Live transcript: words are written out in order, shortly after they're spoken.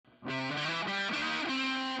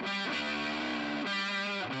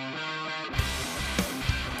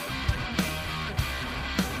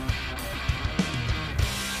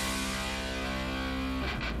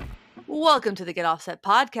Welcome to the Get Offset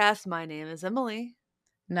podcast. My name is Emily.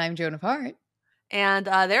 And I'm Joan of Heart. And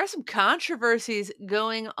there are some controversies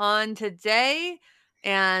going on today.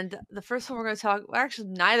 And the first one we're going to talk, well, actually,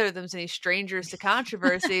 neither of them's any strangers to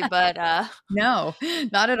controversy, but No,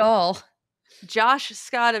 not at all. Josh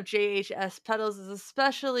Scott of JHS Pedals is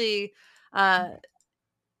especially,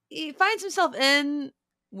 he finds himself in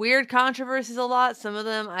weird controversies a lot. Some of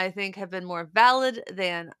them I think have been more valid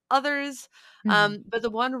than others. But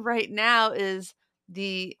the one right now is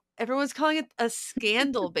everyone's calling it a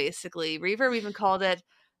scandal, basically. Reverb even called it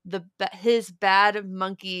his Bad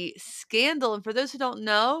Monkey scandal. And for those who don't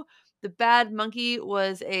know, the Bad Monkey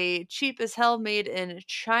was a cheap as hell made in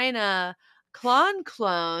China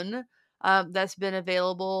clone that's been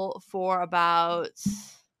available for about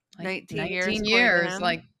 19 years, according to him.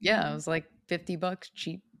 It was like $50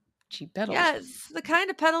 cheap pedals. Yeah, it's the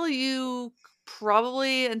kind of pedal you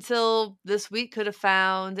probably until this week could have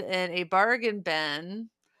found in a bargain bin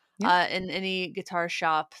in any guitar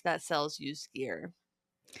shop that sells used gear.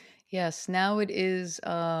 Yes, now it is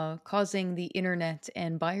causing the internet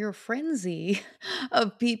and buyer frenzy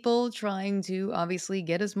of people trying to obviously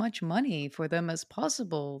get as much money for them as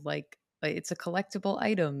possible. Like it's a collectible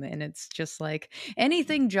item, and it's just like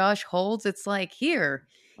anything Josh holds, it's like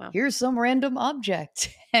Wow. here's some random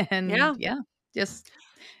object. And just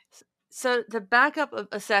So to back up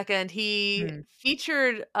a second, he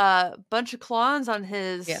featured a bunch of clones on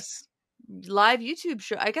his live YouTube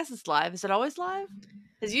show. I guess it's live. Is it always live?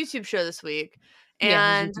 His YouTube show this week.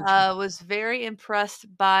 And was very impressed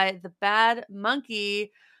by the Bad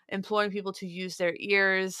Monkey imploring people to use their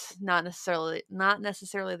ears, not necessarily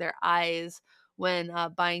their eyes when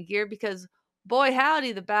buying gear, because boy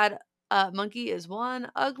howdy, the Bad Monkey is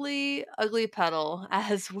one ugly pedal,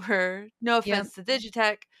 as were, no offense to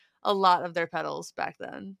Digitech, a lot of their pedals back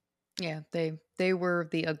then. Yeah, they were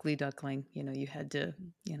the ugly duckling. You had to,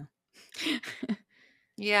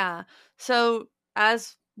 Yeah. So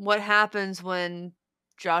as what happens when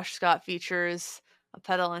Josh Scott features a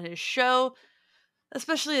pedal on his show,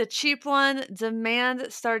 especially a cheap one,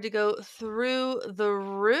 demand started to go through the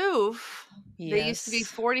roof. They used to be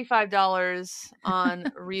 $45 on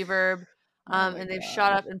Reverb, and they've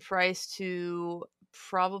shot up in price to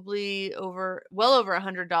probably well over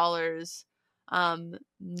 $100.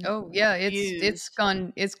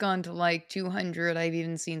 It's gone to like 200. I've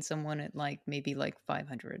even seen someone at maybe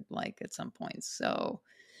 500 at some points. So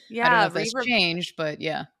I don't know if that's changed, but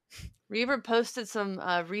yeah. Reverb posted some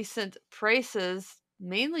recent prices,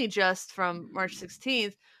 mainly just from March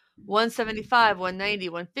 16th. 175, 190,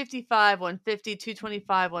 155, 150,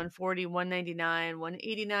 225, 140, 199,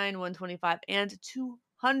 189, 125, and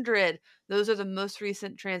 200. Those are the most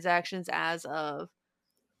recent transactions as of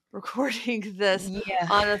recording this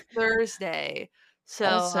on a Thursday. So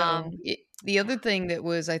also, the other thing that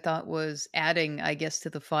I thought was adding, I guess,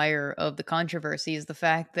 to the fire of the controversy is the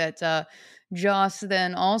fact that Joss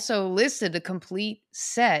then also listed a complete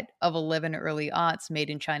set of 11 early aughts made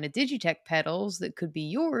in China Digitech pedals that could be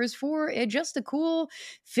yours for just a cool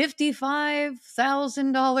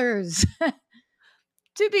 $55,000.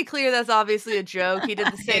 To be clear, that's obviously a joke. He did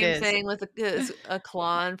the same thing with a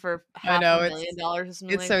Klon for $500,000 or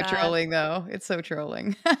something like that. It's so trolling, though. It's so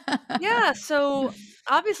trolling. Yeah, so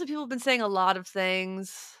obviously people have been saying a lot of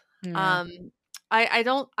things. Yeah. I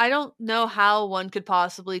don't know how one could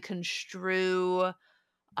possibly construe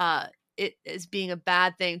it as being a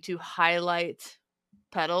bad thing to highlight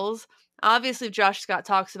pedals. Obviously, if Josh Scott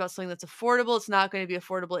talks about something that's affordable, it's not going to be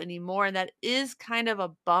affordable anymore, and that is kind of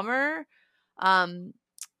a bummer.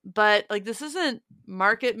 But this isn't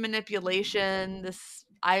market manipulation.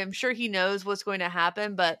 I am sure he knows what's going to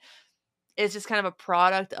happen, but it's just kind of a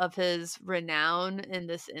product of his renown in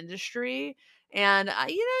this industry. And if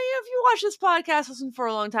you watch this podcast, listen for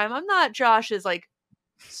a long time, I'm not Josh's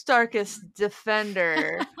starkest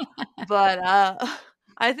defender, but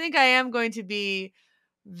I think I am going to be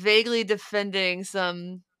vaguely defending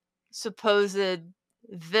some supposed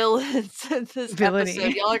villains in this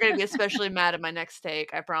episode. Y'all are going to be especially mad at my next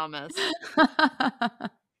take, I promise.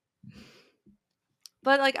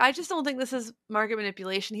 But I just don't think this is market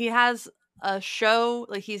manipulation. He has a show,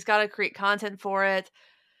 he's got to create content for it.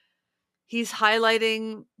 He's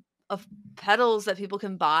highlighting of pedals that people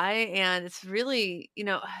can buy, and it's really, you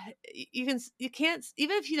can't,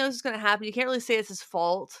 even if he knows it's going to happen, you can't really say it's his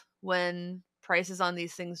fault when prices on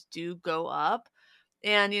these things do go up.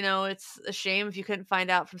 And, it's a shame if you couldn't find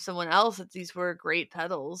out from someone else that these were great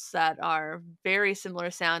pedals that are very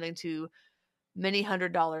similar sounding to many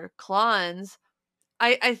 $100 clones.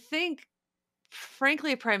 I think,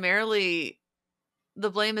 frankly, primarily the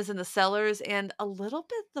blame is in the sellers and a little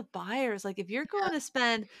bit the buyers. Like, if If you're you're gonna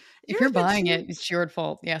spend buying it, 2 it's your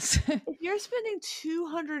fault, yes. if you're spending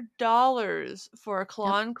 $200 for a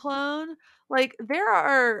Yep. clone, like, there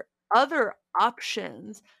are other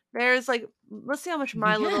options. There's, like, let's see how much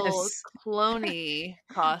My Little Yes. Cloney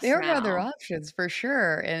costs There are other now. options for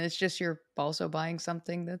sure, and it's just you're also buying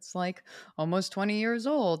something that's, like, almost 20 years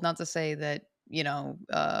old. Not to say that,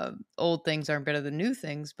 old things aren't better than new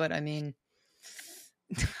things, but I mean,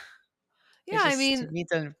 it Yeah, I just to mean, me, it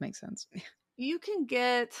doesn't make sense. you can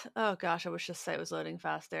get oh gosh, I wish this site was loading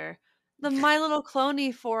faster. The My Little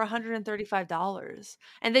Cloney for $135,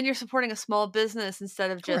 and then you're supporting a small business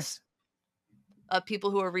instead of Of course, just,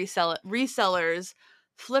 people who are resellers,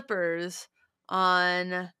 flippers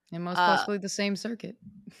on, and most uh possibly the same circuit.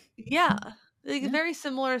 yeah, like, Yeah, very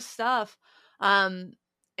similar stuff, um,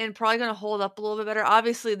 and probably gonna hold up a little bit better.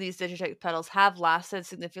 Obviously, these Digitech pedals have lasted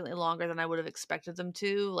significantly longer than I would have expected them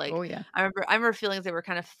to, like, oh, yeah. I remember feeling like they were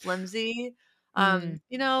kind of flimsy. Mm,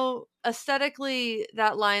 Aesthetically,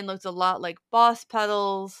 that line looked a lot like Boss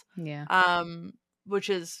pedals, yeah. um, which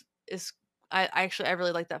is I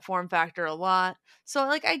really like that form factor a lot. So,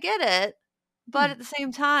 like, I get it, but Hmm, at the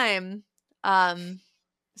same time, um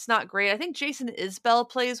it's not great. I think Jason Isbell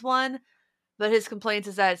plays one, but his complaint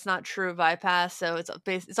is that it's not true bypass, so it's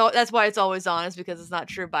all that's why it's always on is because it's not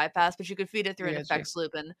true bypass, but you could feed it through I an got you. effects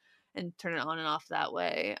loop and turn it on and off that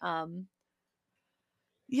way.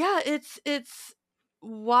 Yeah, it's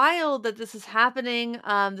wild that this is happening.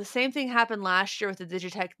 The same thing happened last year with the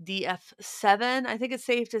Digitech DF7. I think it's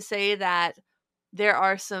safe to say that there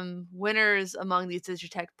are some winners among these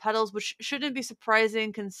Digitech pedals, which shouldn't be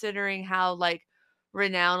surprising considering how, like,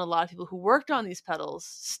 renowned a lot of people who worked on these pedals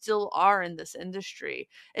still are in this industry.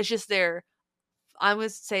 It's just they're, I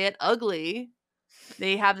would say it, ugly.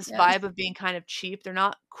 They have this Yes. vibe of being kind of cheap. They're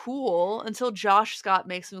not cool until Josh Scott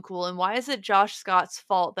makes them cool. And why is it Josh Scott's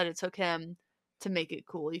fault that it took him to make it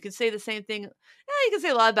cool? You could say the same thing. Yeah, you can say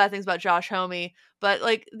a lot of bad things about Josh Homme, but,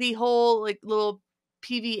 like, the whole, like, little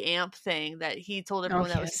PV amp thing that he told Oh, everyone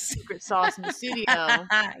that was his yes. secret sauce in the studio.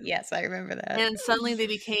 Yes, I remember that. And suddenly they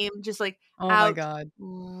became just, like, Oh my god.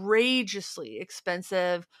 outrageously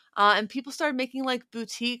expensive, and people started making, like,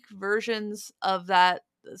 boutique versions of that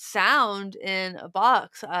sound in a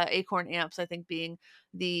box, Acorn amps, I think, being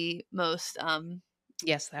the most,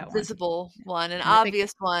 Yes, that one. visible one, and And I think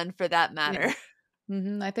obvious one for that yeah. matter.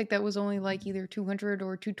 Mhm, I think that was only, like, either 200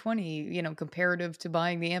 or 220, comparative to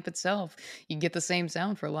buying the amp itself. You get the same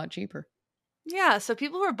sound for a lot cheaper. Yeah, so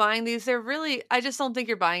people who are buying these, they're really I just don't think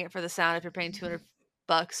you're buying it for the sound if you're paying 200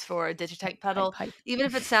 bucks for a Digitech Hype, hype, pedal. hype. Even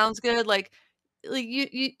if it sounds good, like,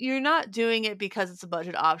 you're not doing it because it's a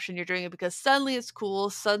budget option, you're doing it because suddenly it's cool,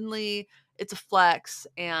 suddenly it's a flex,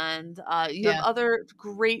 and, you have Yeah, other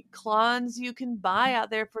great clones you can buy out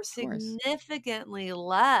there for of course. significantly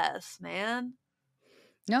less, man.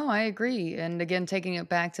 No, I agree. And again, taking it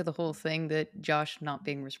back to the whole thing that Josh not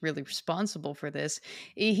being really responsible for this,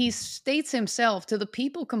 he states himself to the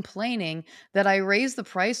people complaining that I raised the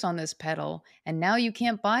price on this pedal and now you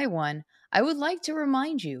can't buy one. I would like to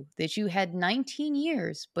remind you that you had 19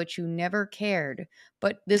 years, but you never cared.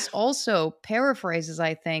 But this also paraphrases,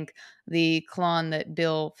 I think, the clone that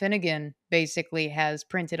Bill Finnegan basically has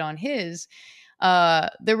printed on his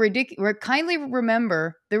kindly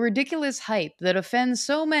remember the ridiculous hype that offends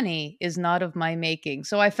so many is not of my making.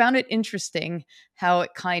 So I found it interesting how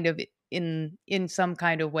it kind of in some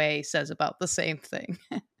kind of way says about the same thing.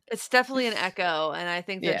 It's definitely an echo, and I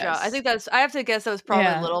Yes. think that's I have to guess that was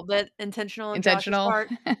probably a Yeah. little bit intentional on Josh's Intentional.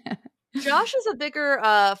 part. Josh is a bigger,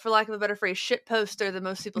 for lack of a better phrase, shit poster than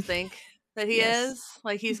most people think that he Yes. is.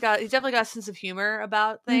 Like, he's definitely got a sense of humor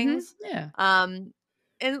about Mhm. things. Yeah. Um,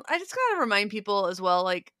 and I just gotta remind people as well,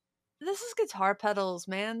 like, this is guitar pedals,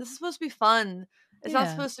 man. This is supposed to be fun. It's not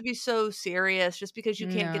Yeah. supposed to be so serious just because you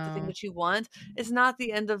can't get the thing No. that you want. It's not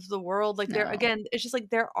the end of the world. Like, No. it's just like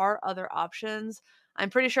there are other options. I'm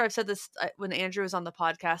pretty sure I've said this, when Andrew was on the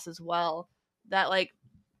podcast as well, that, like,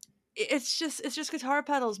 it's just guitar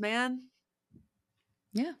pedals, man.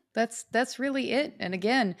 Yeah, that's really it. And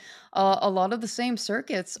again, a lot of the same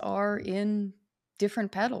circuits are in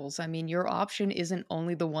different pedals. I mean, your option isn't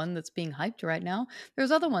only the one that's being hyped right now.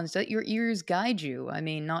 There's other ones that your ears guide you. I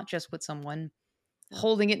mean, not just with someone Yep.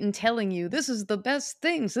 holding it and telling you this is the best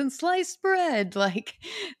thing since sliced bread. Like,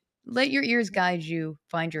 let your ears guide you.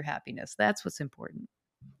 Find your happiness. That's what's important.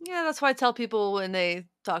 Yeah, that's why I tell people when they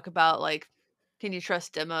talk about, like, can you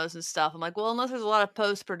trust demos and stuff? I'm like, well, unless there's a lot of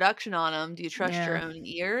post production on them, do you trust your Yeah, own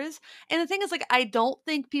ears? And the thing is, like, I don't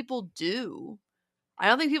think people do. I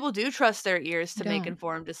don't think people do trust their ears I to make don't.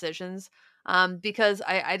 informed decisions. Because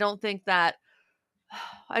I don't think that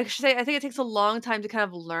I should say I think it takes a long time to kind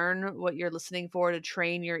of learn what you're listening for, to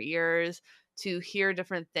train your ears to hear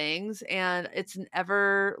different things, and it's an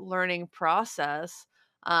ever learning process,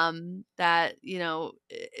 that,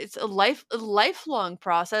 it's a lifelong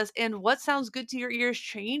process, and what sounds good to your ears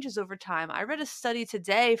changes over time. I read a study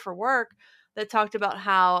today for work that talked about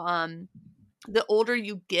how, the older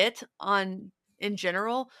you get on in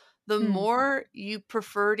general, the Hmm. more you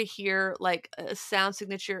prefer to hear like a sound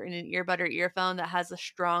signature in an earbud or earphone that has a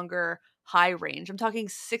stronger high range. I'm talking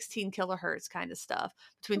 16 kilohertz kind of stuff,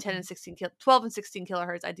 between 10 and Okay. 16 12 and 16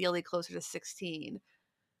 kilohertz, ideally closer to 16.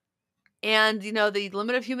 And the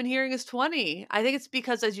limit of human hearing is 20. I think it's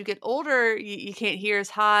because as you get older, you can't hear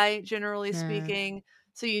as high, generally Yeah. speaking.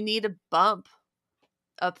 So you need a bump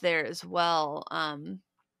up there as well.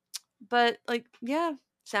 But, like, yeah,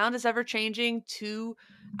 sound is ever changing to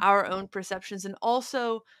our own perceptions, and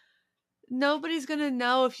also, nobody's gonna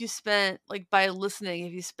know if you spent like, by listening,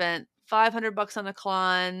 if you spent $500 on a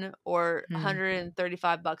Klon or Hmm.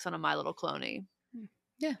 $135 on a My Little Cloney.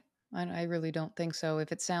 Yeah, I really don't think so.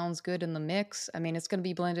 If it sounds good in the mix, I mean, it's going to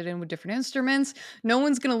be blended in with different instruments. No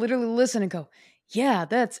one's going to literally listen and go, "Yeah,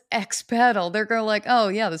 that's X pedal." They're going to like, "Oh,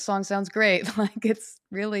 yeah, the song sounds great." Like it's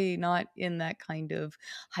really not in that kind of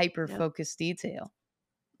hyper Yep. focused detail.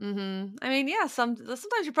 Mhm. I mean, yeah,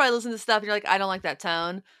 sometimes you probably listen to stuff and you're like, "I don't like that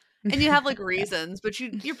tone." And you have, like, reasons, but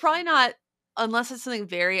you're probably not, unless it's something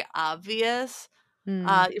very obvious, Hmm.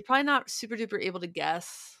 you're probably not super duper able to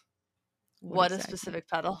guess What what a exactly? specific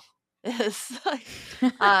pedal is.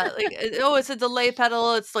 Oh, it's a delay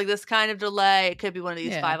pedal, it's like this kind of delay, it could be one of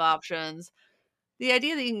these Yeah. 5 options. The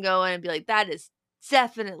idea that you can go in and be like,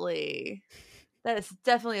 definitely that is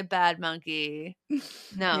definitely a bad monkey."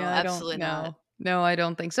 No, Yeah, I don't absolutely not. know. No, I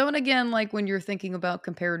don't think so. And again, like when you're thinking about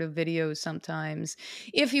comparative videos, sometimes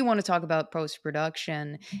if you want to talk about post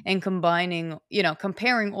production and combining,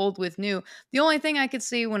 comparing old with new, the only thing I could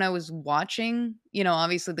see when I was watching,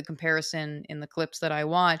 obviously the comparison in the clips that I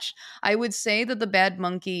watched, I would say that the Bad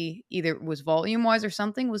Monkey either was volume wise or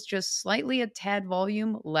something was just slightly a tad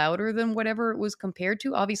volume louder than whatever it was compared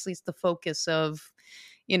to. Obviously, it's the focus of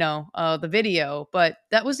the video. But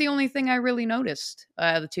that was the only thing I really noticed,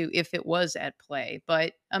 the two, if it was at play.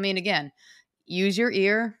 But I mean, again, use your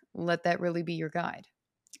ear, let that really be your guide.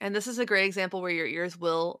 And this is a great example where your ears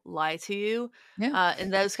will lie to you. Yeah. In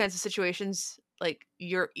those kinds of situations, like,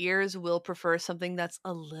 your ears will prefer something that's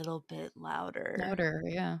a little bit louder. Louder.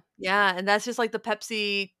 Yeah. Yeah, and that's just like the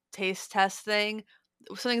Pepsi taste test thing.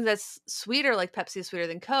 Something that's sweeter, like Pepsi is sweeter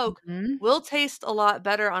than Coke, Hmm. will taste a lot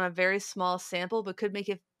better on a very small sample, but could make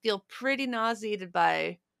you feel pretty nauseated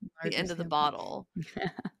by the Larger end of the sample. bottle.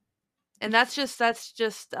 And that's just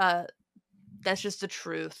the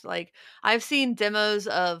truth. Like, I've seen demos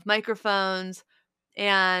of microphones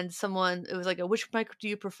and someone it was like, "Which mic do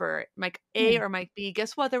you prefer? Mic A Yeah. or mic B?"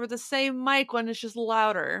 Guess what? They were the same mic, one is just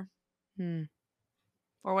louder, Hmm.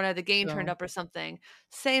 or when I had the gain turned So, up or something.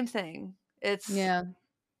 Same thing. It's yeah.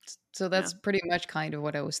 So yeah. that's pretty much kind of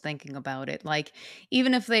what I was thinking about it. Like,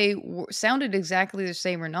 even if they sounded exactly the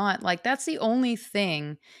same or not, like, that's the only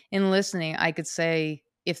thing in listening I could say.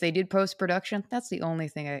 If they did post production, that's the only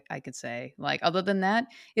thing I could say. Like, other than that,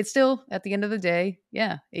 it's still, at the end of the day,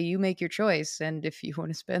 yeah, you make your choice. And if you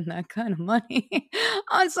want to spend that kind of money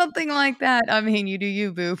on something like that, I mean, you do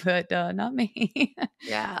you, boo, but not me.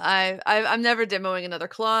 Yeah, I'm never demoing another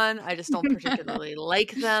Klon, I just don't particularly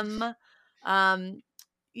like them.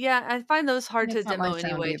 Yeah, I find those hard to It's not my demo sound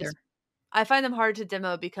anyway, either. just I find them hard to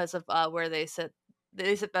demo because of, where they sit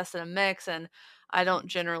best in a mix, and I don't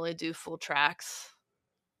generally do full tracks,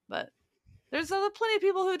 but there's other plenty of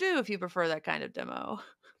people who do if you prefer that kind of demo.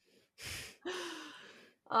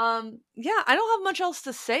 Yeah, I don't have much else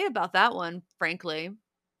to say about that one, frankly.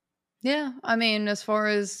 Yeah, I mean, as far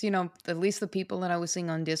as, at least the people that I was seeing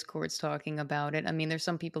on Discords talking about it, I mean, there's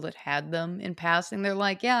some people that had them in passing. They're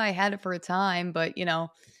like, yeah, I had it for a time, but,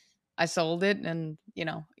 I sold it and,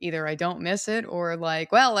 either I don't miss it or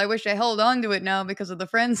like, well, I wish I held on to it now because of the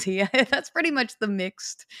frenzy. That's pretty much the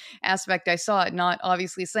mixed aspect I saw it, not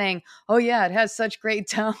obviously saying, oh, yeah, it has such great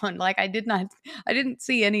tone. Like, I didn't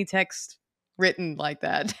see any text written like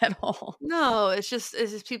that at all. No, it's just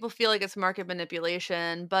people feel like it's market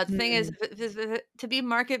manipulation, but the thing is, Mm, to be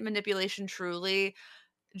market manipulation truly,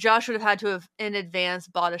 Josh would have had to have, in advance,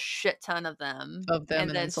 bought a shit ton of them of them and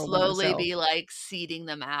and then then sold them slowly himself. be, like, seeding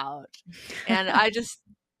them out, and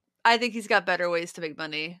I think he's got better ways to make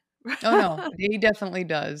money. Oh, no, he definitely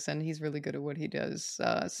does, and he's really good at what he does,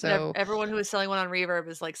 And so everyone who is selling one on Reverb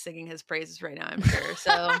is, like, singing his praises right now, I'm sure,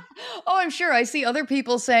 so Oh, I'm sure I see other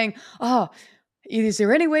people saying, "Oh, is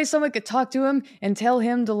there any way someone could talk to him and tell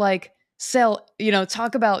him to, like, sell,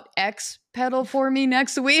 talk about X pedal for me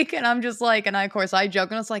next week. And I'm just like, and of course I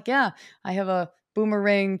joke and it's like, yeah, I have a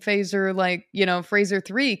boomerang phaser, like, Fraser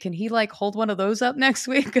 3. Can he like hold one of those up next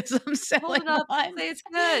week? Cause I'm Hold selling it up. one. Say it's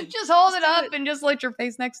good. Just hold Just it do up it. and just let your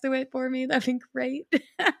face next to it for me. That'd be great.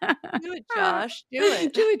 Do it, Josh. Do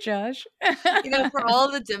it. Do it, Josh. For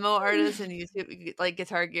all the demo artists and YouTube, like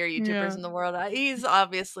Guitar Gear YouTubers Yeah. in the world, he's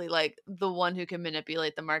obviously like the one who can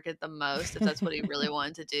manipulate the market the most if that's what he really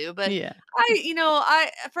wanted to do. But Yeah. I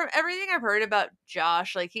from everything I've heard about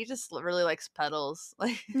Josh, like he just really likes pedals.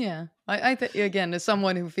 Like, Yeah. I think, again, as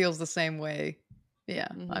someone who feels the same way, yeah.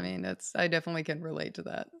 I mhm, mean, I definitely can relate to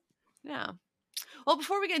that. yeah. Well,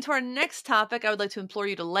 before we get into our next topic, I would like to implore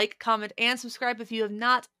you to like, comment, and subscribe if you have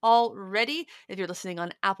not already. If you're listening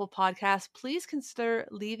on Apple Podcasts, please consider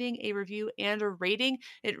leaving a review and a rating.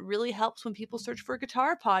 It really helps when people search for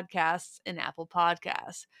guitar podcasts in Apple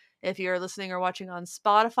Podcasts. If you're listening or watching on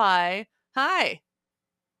Spotify, hi.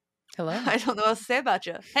 Hello. I don't know what else to say about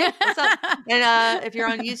you. Hey, what's up? And if you're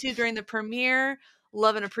on YouTube during the premiere,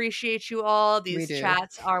 love and appreciate you all. We These do.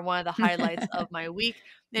 chats are one of the highlights of my week.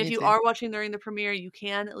 And if Me you too. are watching during the premiere, you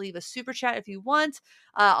can leave a super chat if you want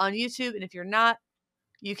on YouTube. And if you're not,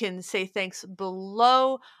 you can say thanks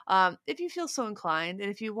below if you feel so inclined. And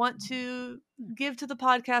if you want to give to the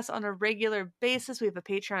podcast on a regular basis, we have a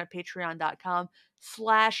Patreon at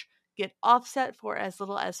patreon.com/get offset for as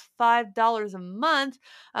little as $5 a month.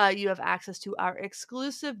 You have access to our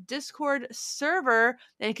exclusive Discord server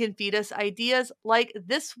and can feed us ideas like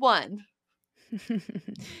this one.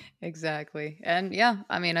 Exactly. And yeah,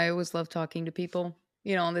 I mean, I always love talking to people,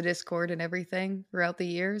 on the Discord and everything throughout the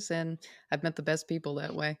years. And I've met the best people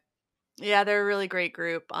that way. Yeah, they're a really great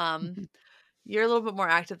group. You're a little bit more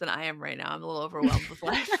active than I am right now. I'm a little overwhelmed with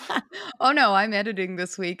life. Oh no, I'm editing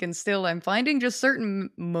this week and still I'm finding just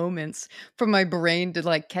certain moments for my brain to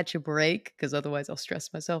like catch a break because otherwise I'll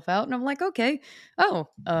stress myself out. And I'm like, okay, oh,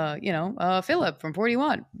 Philip from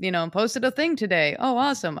 41, posted a thing today. Oh,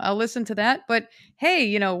 awesome. I'll listen to that. But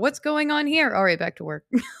hey, what's going on here? All right, back to work.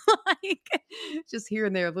 Like just here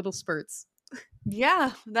and there, little spurts.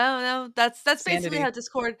 Yeah, no, that's basically how Sanity.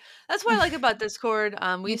 Discord. That's what I like about Discord.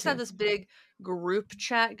 We Me used to have too. this big group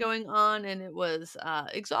chat going on, and it was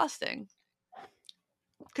exhausting.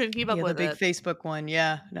 Couldn't keep up Yeah, the with big it. Facebook one.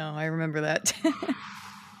 Yeah, no, I remember that.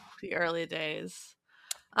 The early days.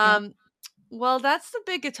 Yeah. Um, well, that's the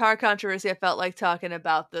big guitar controversy I felt like talking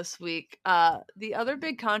about this week. The other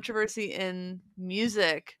big controversy in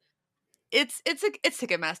music, it's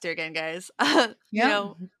Ticketmaster again, guys. Yeah.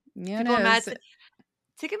 Yeah, it People are mad. is.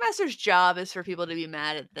 Ticketmaster's job is for people to be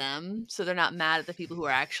mad at them, so they're not mad at the people who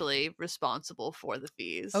are actually responsible for the Oh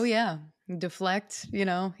fees. yeah, deflect,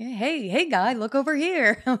 hey guy, look over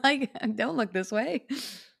here. Like don't look this way.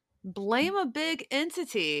 Blame a big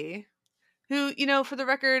entity who, for the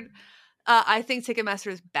record, I think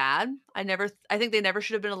Ticketmaster is bad. I think they never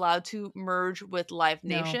should have been allowed to merge with Live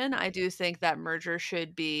No. Nation. I do think that merger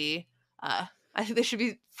should be, I think they should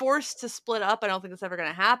be forced to split up. I don't think that's ever going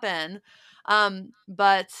to happen. And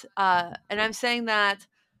I'm saying that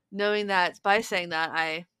knowing that by saying that,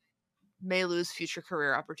 I may lose future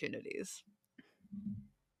career opportunities.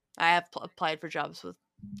 I have applied for jobs with.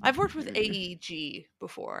 I've worked with Mm. AEG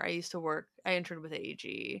before. I interned with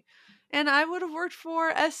AEG, and I would have worked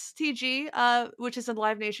for STG, which is a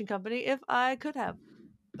Live Nation company, if I could have,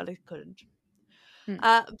 but I couldn't.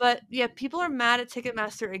 Mm. But yeah, people are mad at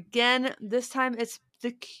Ticketmaster again. This time it's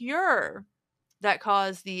The Cure that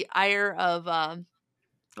caused the ire of.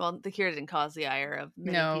 Well, The Cure didn't cause the ire of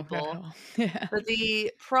many No, not at people. all. Yeah. But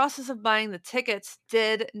the process of buying the tickets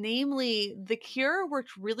did, namely, The Cure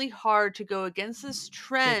worked really hard to go against this They did.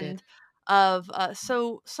 trend of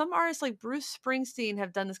so some artists like Bruce Springsteen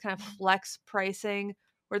have done this kind of flex pricing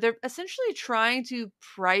where they're essentially trying to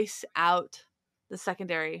price out the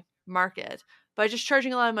secondary market by just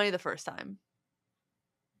charging a lot of money the first time.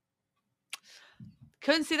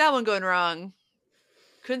 Couldn't see that one going wrong.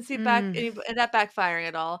 Couldn't see Mm. that backfiring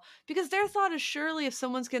at all because their thought is surely if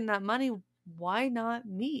someone's getting that money, why not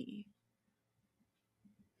me?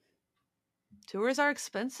 Tours are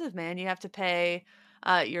expensive, man. You have to pay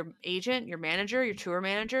your agent, your manager, your tour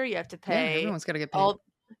manager. You have to Yeah, pay everyone's got to get paid. all.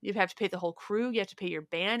 You have to pay the whole crew. You have to pay your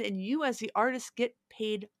band, and you, as the artist, get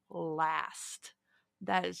paid last.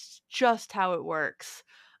 That is just how it works.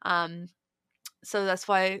 Um, so that's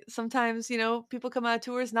why sometimes people come out of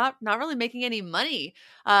tours not really making any money.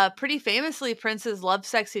 Pretty famously, Prince's Love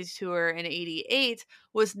Sexy tour in '88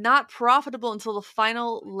 was not profitable until the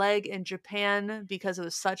final leg in Japan because it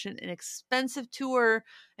was such an inexpensive tour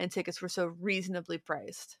and tickets were so reasonably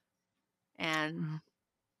priced. And Wow.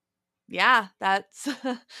 Yeah, that's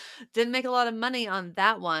didn't make a lot of money on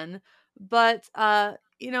that one. But I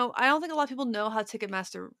don't think a lot of people know how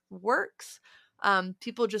Ticketmaster works.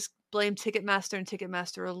 People just blame Ticketmaster and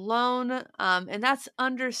Ticketmaster alone. And that's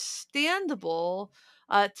understandable.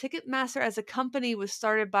 Ticketmaster as a company was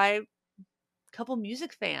started by a couple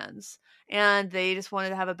music fans, and they just wanted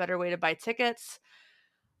to have a better way to buy tickets.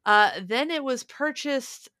 Then it was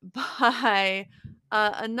purchased by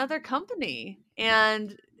another company,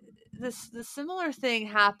 and the similar thing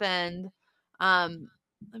happened. Um,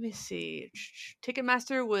 Let me see.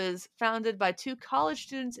 Ticketmaster was founded by two college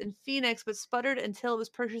students in Phoenix, but sputtered until it was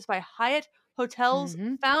purchased by Hyatt Hotels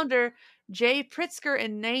Hmm. founder Jay Pritzker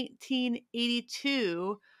in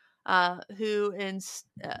 1982,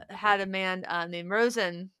 had a man named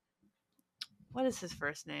Rosen. What is his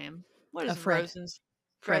first name? What is Fred. Rosen's?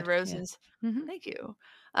 Fred Fred. Yeah. Rosen's. Hmm. Thank you.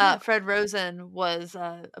 Yeah. Fred Rosen was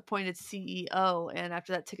appointed CEO, and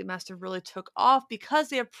after that, Ticketmaster really took off because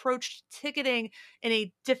they approached ticketing in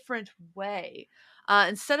a different way.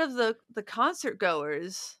 Instead of the concert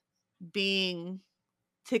goers being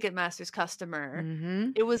Ticketmaster's customer,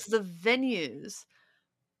 Hmm. it was the venues,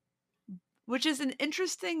 which is an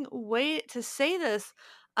interesting way to say this.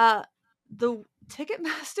 The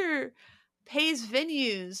Ticketmaster pays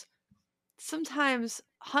venues sometimes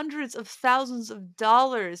hundreds of thousands of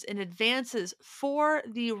dollars in advances for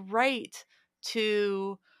the right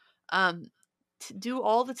to um to do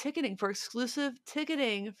all the ticketing, for exclusive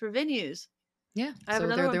ticketing for venues. Yeah. I have So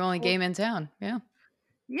another they're one the only for, game in town. Yeah.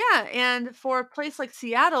 yeah, and for a place like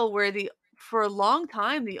Seattle where the for a long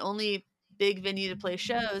time the only big venue to play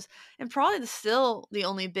shows, and probably still the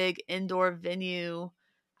only big indoor venue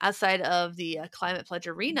outside of the Climate Pledge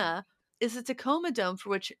Arena, is the Tacoma Dome, for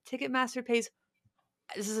which Ticketmaster pays,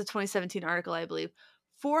 this is a 2017 article, I believe,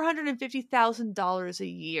 $450,000 a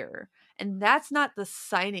year. And that's not the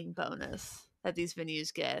signing bonus that these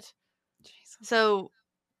venues get. Jesus. So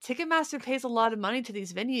Ticketmaster pays a lot of money to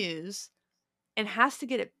these venues and has to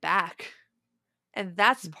get it back. And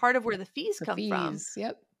that's Mm. part of where the fees The come from. fees.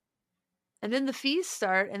 Yep. And then the fees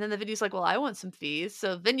start, and then the venue's like, well, I want some fees.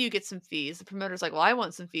 So venue gets some fees. The promoter's like, well, I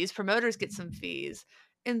want some fees. Promoters get some fees.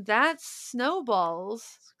 And that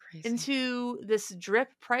snowballs It's crazy. into this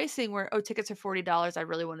drip pricing where, oh, tickets are $40. I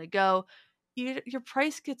really want to go. Your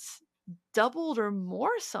price gets doubled or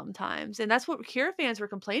more sometimes. And that's what Cure fans were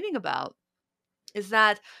complaining about, is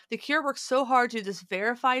that the Cure works so hard to do this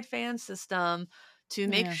verified fan system to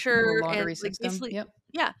make Yeah. The sure, and lottery like system. basically, Yep.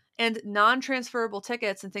 yeah, and non-transferable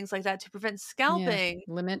tickets and things like that to prevent Yeah. scalping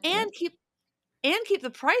Limit. and Yep. keep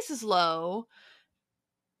the prices low.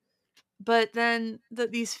 But then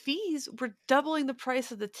these fees were doubling the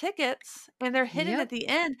price of the tickets, and they're hidden at Yep. the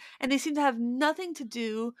end, and they seem to have nothing to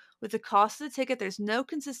do with the cost of the ticket. There's no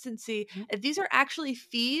consistency. Yep. If these are actually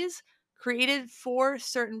fees created for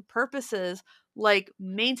certain purposes, like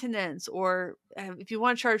maintenance, or if you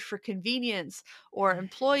want to charge for convenience or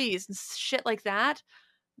employees and shit like that,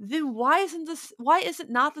 then why is it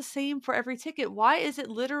not the same for every ticket? Why is it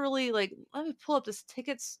literally like, let me pull up this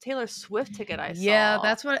tickets Taylor Swift ticket I Yeah, saw.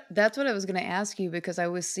 that's what I was gonna ask you because I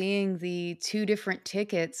was seeing the 2 different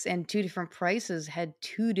tickets and 2 different prices had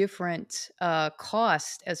 2 different,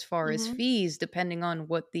 cost as far as Mhm. fees depending on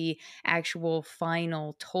what the actual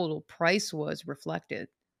final total price was reflected.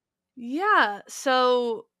 Yeah,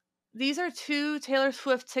 so these are 2 Taylor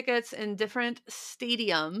Swift tickets in different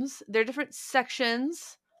stadiums. They're different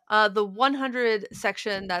sections. The 100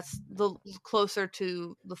 section, that's the closer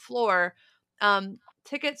to the floor,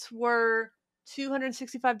 tickets were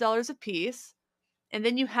 $265 a piece, and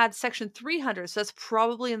then you had section 300, so that's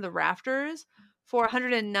probably in the rafters, for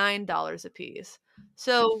 $109 a piece.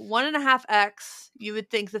 So 1.5x, you would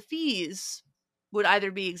think the fees would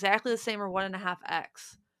either be exactly the same or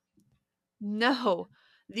 1.5x. No.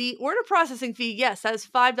 The order processing fee, yes, that is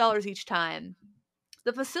 $5 each time.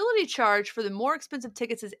 The facility charge for the more expensive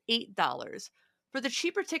tickets is $8. For the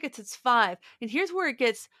cheaper tickets, it's 5. And here's where it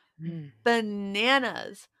gets Mm.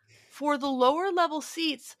 bananas. For the lower level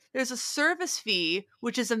seats, there's a service fee,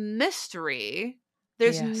 which is a mystery.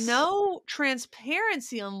 There's Yes. no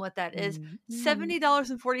transparency on what that is. Mm, mm.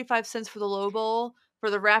 $70.45 for the low bowl. For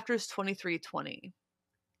the Raptors, 23.20.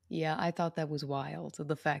 Yeah, I thought that was wild,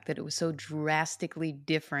 the fact that it was so drastically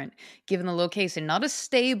different given the location. Not a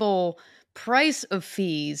stable price of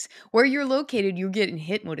fees. Where you're located, you're getting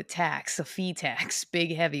hit with a tax, a fee tax,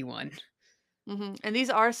 big heavy one. And these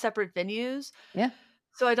are separate venues. Yeah.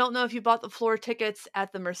 So I don't know if you bought the floor tickets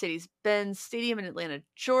at the Mercedes-Benz Stadium in Atlanta,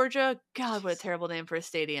 Georgia. God, what a Jeez. terrible name for a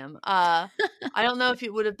stadium. I don't know if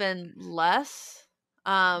it would have been less.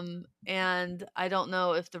 And I don't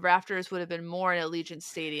know if the Raptors would have been more in Allegiant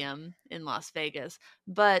Stadium in Las Vegas.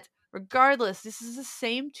 But regardless, this is the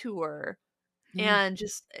same tour. Yeah. And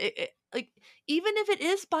just like, even if it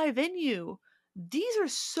is by venue, these are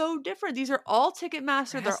so different. These are all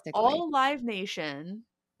Ticketmaster. They're Drastically. all Live Nation.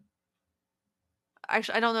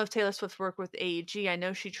 Actually, I don't know if Taylor Swift worked with AEG. I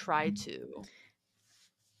know she tried to,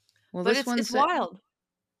 Well, but this one it's said, wild.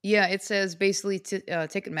 yeah, it says basically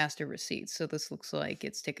Ticketmaster receipts. So this looks like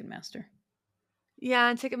it's Ticketmaster. Yeah,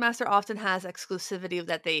 and Ticketmaster often has exclusivity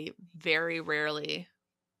that they very rarely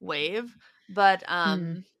waive. But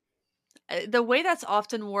Hmm. the way that's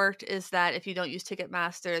often worked is that if you don't use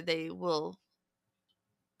Ticketmaster, they will,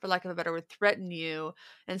 for lack of a better word, threaten you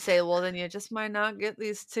and say, "Well, then you just might not get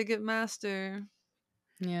these Ticketmaster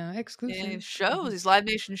Yeah, exclusive. shows. Mhm. These Live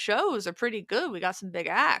Nation shows are pretty good. We got some big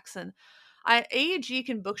acts." And AEG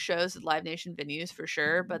can book shows at Live Nation venues for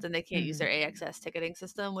sure, but then they can't use Mhm. their AXS ticketing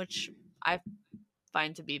system, which I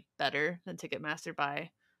find to be better than Ticketmaster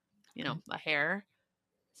by, Okay. a hair.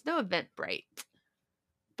 It's no Eventbrite.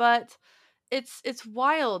 But it's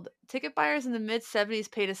wild. Ticket buyers in the mid 70s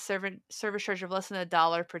paid a service charge of less than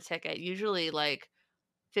 $1 per ticket, usually like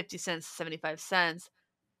 50 cents, 75 cents.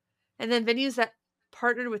 And then venues that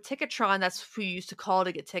partnered with Ticketron, that's who you used to call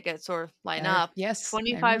to get tickets or line up. Yes, I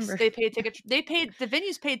 25 remember. they paid the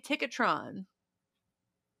venues paid Ticketron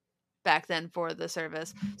back then for the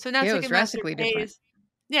service. So now Yeah, it was Ticketmaster drastically different. pays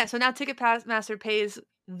Yeah, so now Ticketmaster pays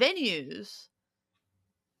venues,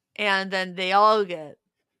 and then they all get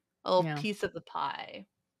a little Yeah. piece of the pie.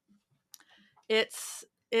 It's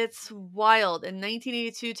wild. In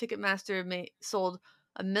 1982, Ticketmaster sold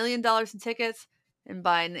 $1 million in tickets, and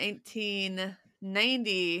by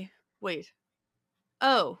 1990, wait,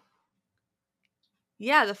 oh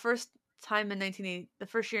yeah, the first year in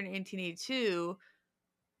 1982,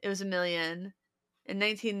 it was a million. In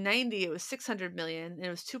 1990, it was 600 million, and it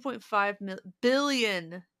was 2.5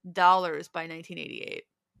 billion dollars by 1988.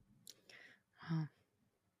 Huh.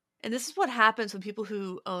 And this is what happens when people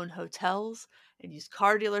who own hotels and use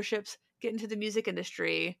car dealerships get into the music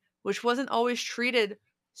industry, which wasn't always treated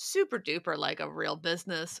super duper like a real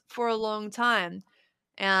business for a long time.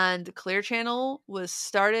 And Clear Channel was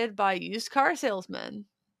started by used car salesmen,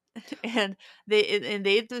 and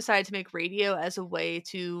they decided to make radio as a way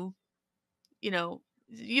to,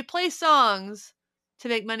 you play songs to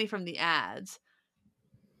make money from the ads.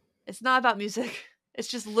 It's not about music. It's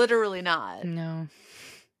just literally not. No.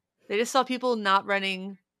 They just saw people not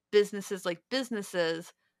running businesses like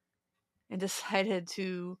businesses and decided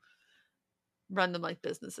to run them like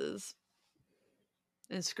businesses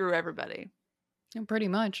and screw everybody. Yeah, pretty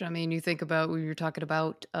much. I mean, you think about we were talking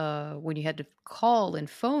about when you had to call and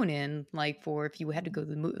phone in, like for if you had to go to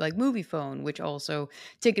the like movie phone, which also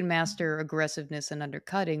Ticketmaster aggressiveness and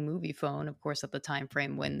undercutting movie phone, of course, at the time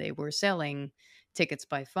frame when they were selling tickets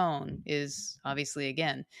by phone is obviously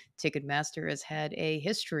again Ticketmaster has had a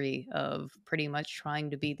history of pretty much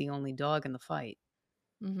trying to be the only dog in the fight.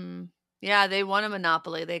 Hmm. Yeah, they won a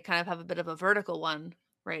monopoly. They kind of have a bit of a vertical one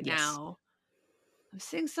right Yes. now. I'm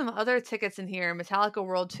seeing some other tickets in here. Metallica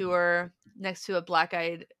World Tour next to a Black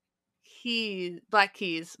Eyed Keys, Black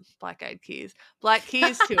Keys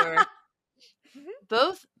tour.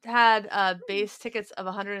 Both had base tickets of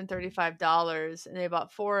 $135, and they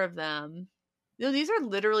bought four of them. These are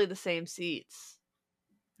literally the same seats.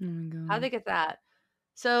 Oh my How'd god. they get that?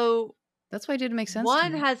 So That's why it didn't make sense to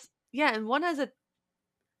one me. has yeah, and one has a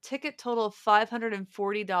ticket total of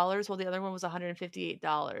 $540, while the other one was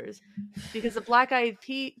 $158. Because the Black Eyed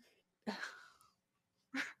Pea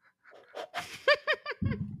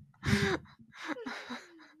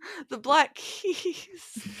the Black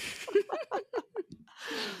Keys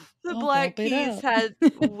the I'll Black bump it Keys up. had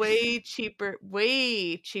way cheaper,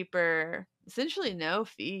 essentially no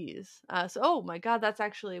fees. Oh my god, that's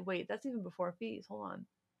even before fees. Hold on.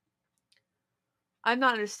 I'm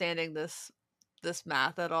not understanding this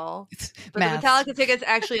math at all. It's But the maths. Metallica tickets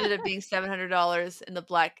actually ended up being $700, and the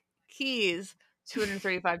Black Keys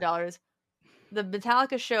 $235. The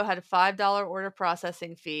Metallica show had a $5 order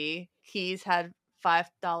processing fee. Keys had The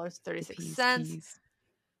peas, $5.36. keys.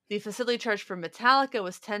 The facility charge for Metallica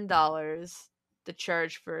was $10. The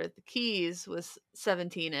charge for the keys was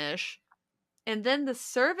 17-ish. And then the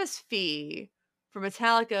service fee for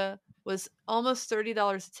Metallica was almost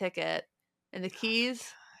 $30 a ticket. And the Oh my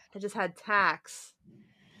keys had just had tax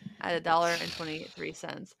at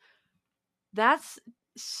 $1.23. That's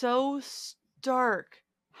so stark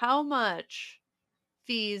how much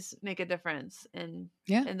fees make a difference in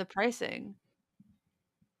god. Yeah. the pricing.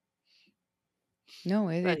 No,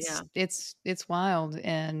 But yeah. it's wild,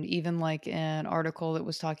 and even, like, an article that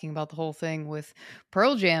was talking about the whole thing with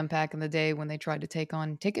Pearl Jam back in the day when they tried to take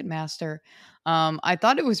on Ticketmaster. I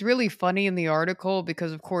thought it was really funny in the article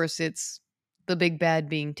because, of course, it's the big bad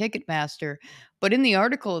being Ticketmaster, but in the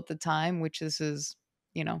article at the time, which this is,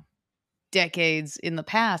 you know, decades in the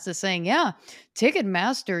past, is saying, "Yeah,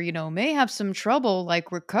 Ticketmaster, may have some trouble,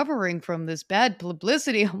 like, recovering from this bad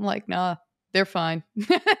publicity." I'm like, "Nah, they're fine.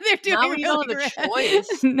 They're Not doing when you don't really have a great."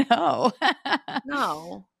 choice. No.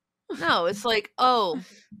 No. No, it's like, "Oh,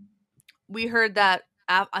 we heard that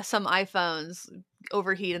some iPhones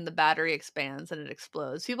overheat and the battery expands and it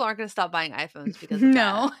explodes." People aren't gonna stop buying iPhones because of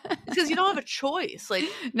that. No. It's because you don't have a choice. Like,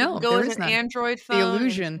 you can No, go there with is an none. Android The phone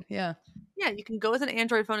and illusion, yeah. yeah, you can go with an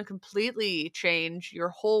Android phone and completely change your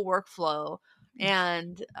whole workflow.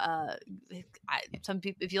 And some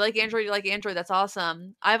people, if you like Android. That's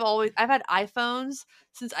awesome. I've had iPhones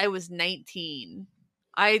since I was 19.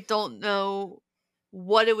 I don't know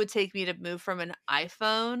what it would take me to move from an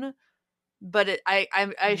iPhone, but I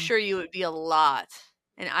Mm. assure you it would be a lot.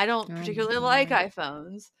 And I don't Oh particularly like my.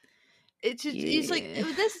 iPhones. It's like Yeah.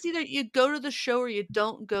 with this is either you go to the show or you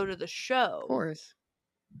don't go to the Of show. course.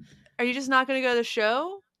 Are you just not gonna go to the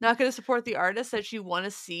show? Not gonna support the artist that you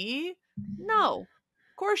wanna see? No.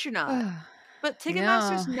 Of course you're not. But No.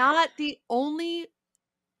 Ticketmaster's not the only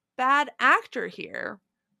bad actor here.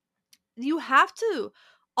 You have to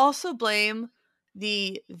also blame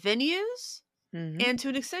the venues, Mhm. and to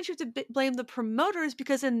an extent, you have to blame the promoters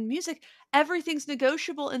because in music, everything's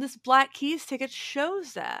negotiable, and this Black Keys ticket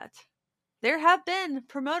shows that. There have been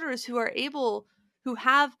promoters who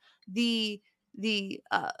have the the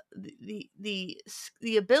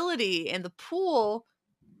ability and the pool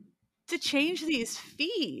to change these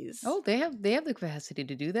fees. Oh, they have the capacity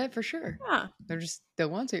to do that for sure. Yeah. They're just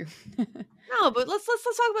don't want to. No, but let's talk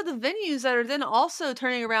about the venues that are then also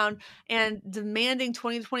turning around and demanding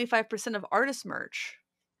 20 to 25% of artist merch.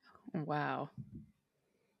 Wow.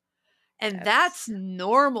 And that's That's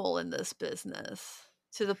normal in this business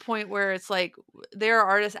to the point where it's like there are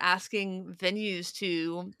artists asking venues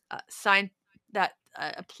to sign that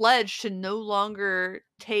a pledge to no longer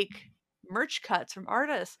take merch cuts from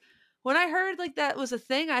artists. When I heard like that was a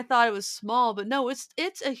thing, I thought it was small, but no, it's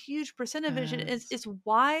a huge percentage, and that's it's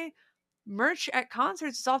why merch at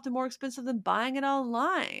concerts is often more expensive than buying it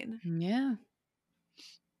online. yeah.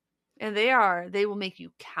 And they will make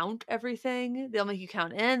you count everything. They'll make you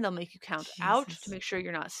count in, they'll make you count out to Jesus. make sure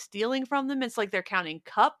you're not stealing from them. It's like they're counting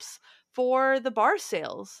cups for the bar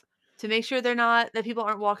sales to make sure that people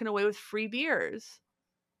aren't walking away with free beers.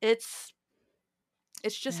 It's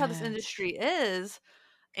it's just how this That's industry is.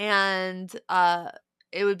 And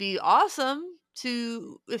it would be awesome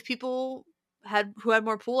to if people had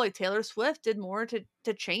more pull, like Taylor Swift did more to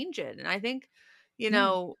change it. And I think, you yeah.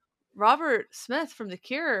 know, Robert Smith from The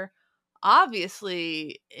Cure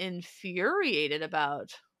obviously infuriated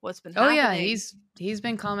about what's been Oh yeah, happening. he's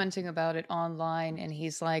been commenting about it online, and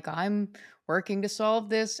he's like, "I'm working to solve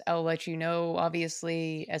this. I'll let you know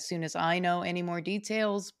obviously as soon as I know any more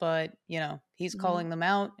details." But, he's Mhm. calling them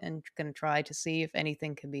out and going to try to see if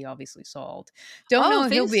anything can be obviously solved. Don't Oh, know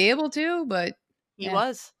if he'll things be able to, but he yeah.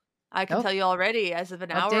 was. I can Oh, tell you already as of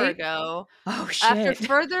an hour update? ago. Oh After shit.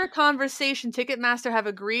 further conversation, Ticketmaster have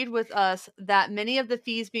agreed with us that many of the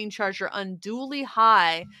fees being charged are unduly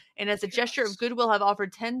high, and as a gesture of Yes. goodwill, have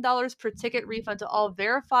offered $10 per ticket refund to all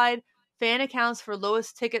verified fan accounts for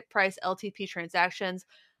lowest ticket price LTP transactions.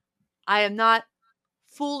 I am not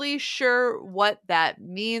fully sure what that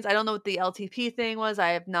means. I don't know what the LTP thing was. I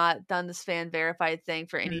have not done this fan verified thing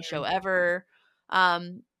for any show Mm, ever.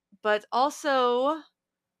 Um, but also,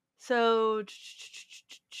 so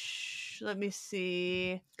let me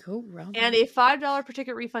see. go And Robert. a $5 per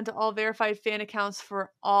ticket refund to all verified fan accounts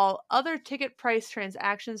for all other ticket price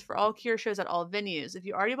transactions for all Cure shows at all venues. If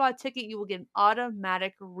you already bought a ticket, you will get an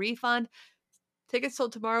automatic refund. Tickets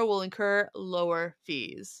sold tomorrow will incur lower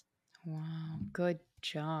fees. Wow, good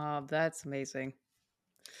job. That's amazing.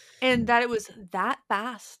 And that it was that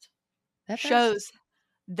fast That fast? shows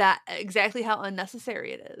that exactly how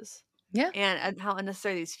unnecessary it is, Yeah. and how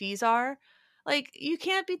unnecessary these fees are. Like you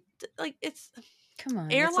can't be like it's Come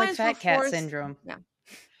on. It's like airlines were fat cat forced. syndrome. Yeah,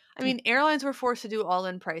 I mean airlines were forced to do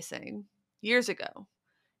all-in pricing years ago,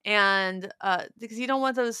 and because you don't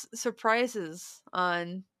want those surprises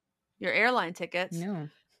on your airline tickets. No.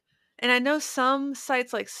 And I know some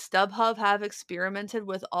sites like StubHub have experimented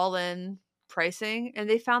with all-in pricing, and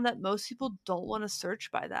they found that most people don't want to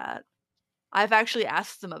search by that. I've actually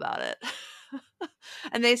asked them about it.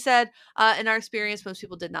 And they said, in our experience, most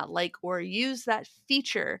people did not like or use that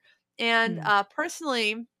feature. And Mm.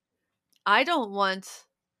 personally, I don't want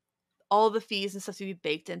all the fees and stuff to be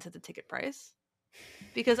baked into the ticket price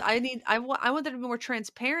because I want there to be more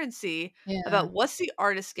transparency Yeah, about what's the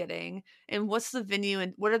artist getting and what's the venue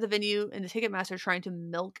and what are the venue and the Ticketmaster trying to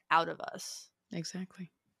milk out of us.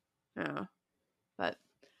 exactly. Yeah. But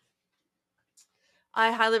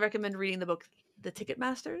I highly recommend reading the book The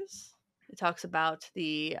Ticketmasters. It talks about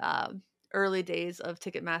the early days of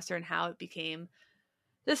Ticketmaster and how it became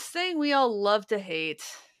this thing we all love to hate.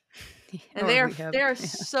 And Or we have, they are yeah.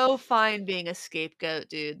 so fine being a scapegoat,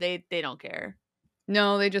 dude. They don't care.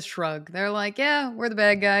 No, they just shrug. They're like, "Yeah, we're the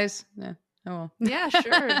bad guys." Yeah. Oh Yeah,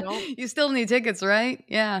 sure. well. Don't. You still need tickets, right?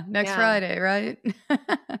 Yeah, next Yeah. Friday, right?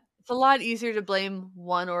 It's a lot easier to blame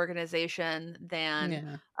one organization than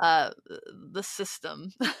Yeah. uh the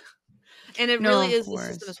system. And it No, really of is the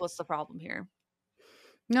system course. is what's the problem here.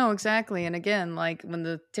 No, exactly. And again, like when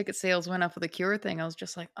the ticket sales went up for the Cure thing, I was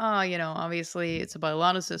just like, oh, obviously it's a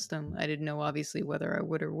Bilotta system. I didn't know obviously whether I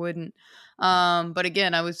would or wouldn't. But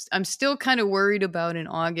again, I'm still kind of worried about in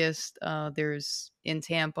August. There's in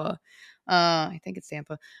Tampa. I think it's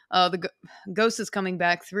Tampa. Ghost is coming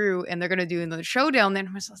back through and they're gonna do another showdown there. And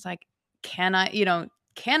I was just like, can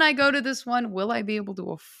I go to this one? Will I be able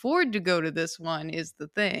to afford to go to this one? Is the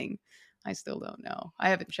thing. I still don't know. I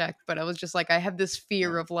haven't checked, but I was just like, I have this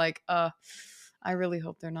fear Yeah. of like, I really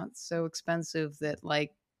hope they're not so expensive that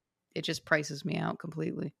like it just prices me out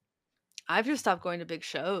completely. I've just stopped going to big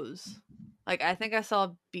shows. Like I think I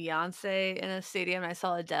saw Beyonce in a stadium and I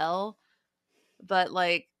saw Adele, but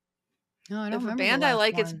like No, I don't if a remember the band I last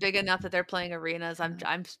like it's one. big enough that they're playing arenas, Yeah.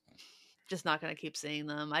 I'm just not going to keep seeing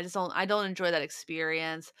them. I don't enjoy that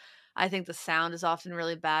experience. I think the sound is often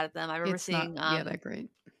really bad at them. I remember It's not, seeing yeah, that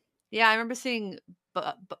great. yeah, I remember seeing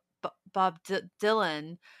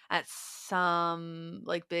Dylan at some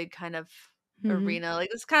like big kind of Hmm. arena, like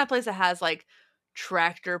this kind of place that has like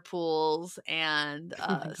tractor pools and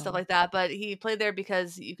Oh my stuff God. like that. But he played there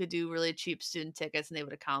because you could do really cheap student tickets and they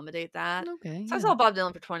would accommodate that. Okay, So I yeah. saw Bob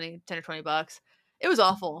Dylan for 10 or 20 bucks. It was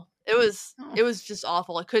Oh, awful. oh. It was just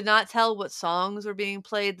awful. I could not tell what songs were being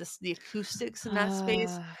played. The acoustics in that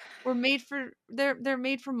space Uh, were made for they're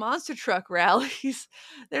made for monster truck rallies.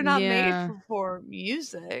 They're not made yeah. for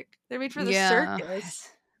music. They're made for the Yeah,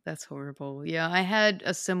 circus. that's horrible. Yeah, I had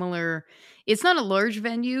a similar it's not a large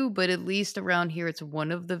venue, but at least around here it's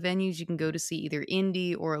one of the venues you can go to see either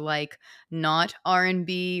indie or like not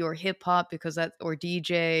R&B or hip hop because that or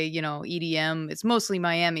DJ, EDM. It's mostly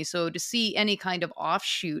Miami. So to see any kind of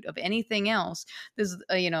offshoot of anything else, there's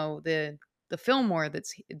the Fillmore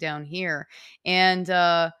that's down here. And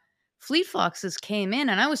Fleet Foxes came in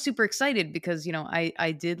and I was super excited because,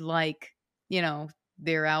 I did like, you know,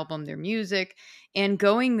 their album, their music, and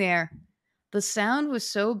going there, the sound was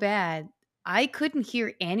so bad. I couldn't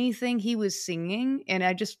hear anything he was singing, and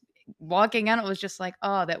I just walking out, it was just like,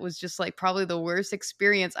 oh, that was just like probably the worst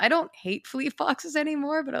experience. I don't hate Fleet Foxes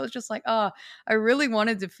anymore, but I was just like, oh, I really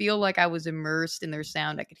wanted to feel like I was immersed in their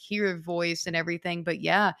sound. I could hear their voice and everything, but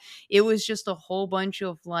yeah, it was just a whole bunch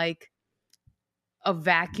of like a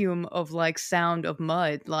vacuum of like sound of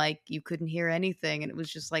mud, like you couldn't hear anything, and it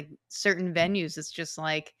was just like certain venues it's just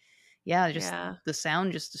like, yeah, just Yeah. the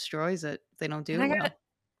sound just destroys it. They don't And do it well.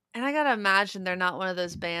 I gotta imagine they're not one of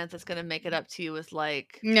those bands that's gonna make it up to you with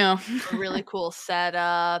like No. a really cool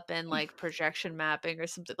setup and like projection mapping or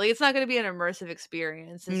something. Like it's not gonna be an immersive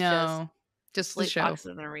experience. It's just No, just the Fleet show. Foxes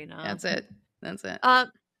in an arena. That's it. That's it.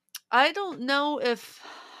 Um, I don't know if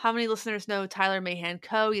how many listeners know Tyler Mahan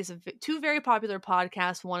Coe. He has two very popular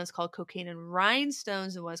podcasts. One is called Cocaine and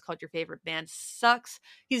Rhinestones, and one is called Your Favorite Band Sucks.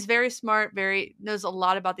 He's very smart, very knows a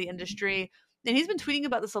lot about the industry, and he's been tweeting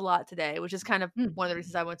about this a lot today, which is kind of Mm, one of the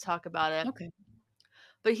reasons I want to talk about it. okay.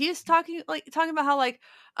 But he is talking about how like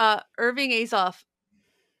Irving Azoff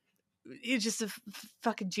he's just a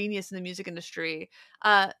fucking genius in the music industry.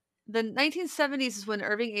 The 1970s is when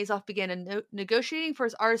Irving Azoff began negotiating for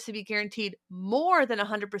his artists to be guaranteed more than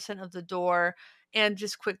 100% of the door and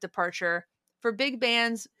just quick departure. For big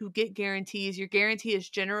bands who get guarantees, your guarantee is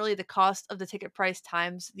generally the cost of the ticket price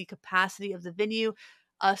times the capacity of the venue,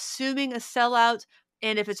 assuming a sellout.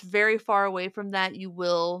 And if it's very far away from that, you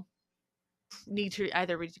will need to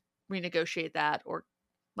either renegotiate that or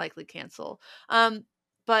likely cancel.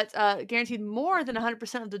 But guaranteed more than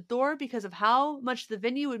 100% of the door because of how much the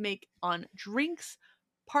venue would make on drinks,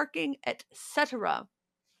 parking, etc.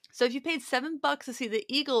 So if you paid $7 to see the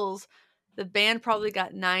Eagles, the band probably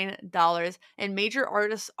got $9, and major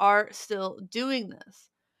artists are still doing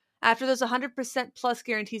this. After those 100% plus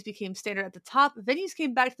guarantees became standard at the top, venues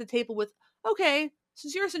came back to the table with, okay,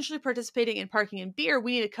 since you're essentially participating in parking and beer,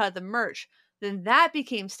 we need to cut the merch. then that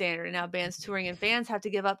became standard, and now bands touring and fans have to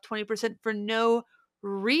give up 20% for no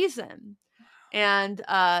reason. And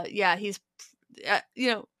yeah, he's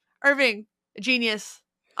Irving, a genius,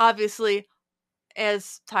 obviously,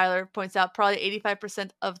 as Tyler points out, probably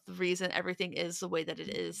 85% of the reason everything is the way that it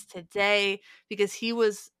is today, because he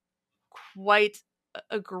was quite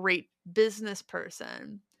a great business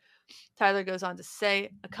person. Tyler goes on to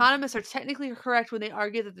say, economists are technically correct when they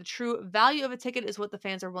argue that the true value of a ticket is what the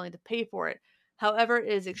fans are willing to pay for it. However,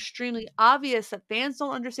 it is extremely obvious that fans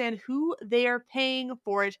don't understand who they are paying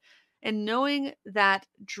for it, and knowing that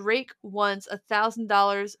Drake wants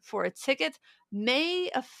 $1,000 for a ticket may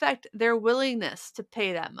affect their willingness to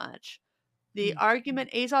pay that much. The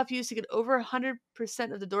argument Azov used to get over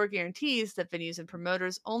 100% of the door guarantees that venues and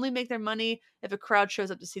promoters only make their money if a crowd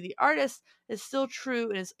shows up to see the artist is still true,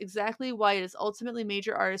 and is exactly why it is ultimately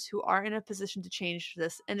major artists who are in a position to change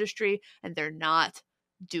this industry, and they're not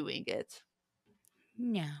doing it.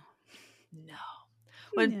 No. No.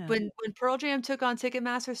 When No. when when Pearl Jam took on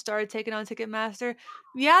Ticketmaster, started taking on Ticketmaster,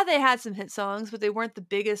 yeah, they had some hit songs, but they weren't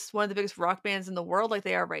one of the biggest rock bands in the world like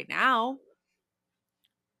they are right now.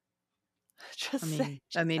 I Just say, mean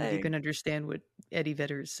I just mean, you saying. can understand what Eddie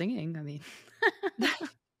Vedder is singing, I mean.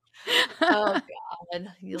 Oh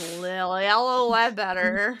god, you little yellow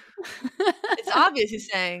better. It's obvious he's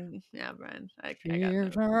saying, "Yeah, Brian, I got no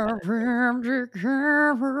Here's better." our friend Dick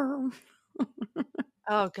Cavern.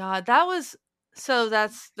 Oh god, that was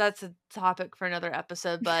that's a topic for another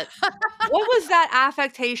episode, but what was that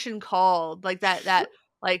affectation called? Like that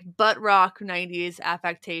like butt rock 90s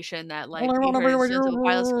affectation that All like I you wanna heard be in with Stone Temple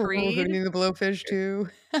Pilots you. Creed? Hootie the Blowfish too.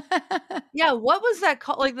 Yeah, what was that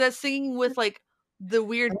called? Like that singing with like the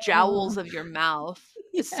weird jowls of your mouth.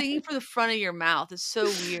 It's singing Yes. for the front of your mouth. It's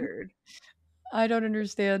so weird. I don't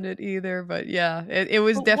understand it either, but yeah, it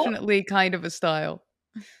was But what definitely kind of a style.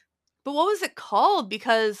 But what was it called?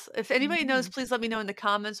 Because if anybody knows, Mhm. please let me know in the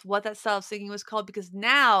comments what that style of singing was called, because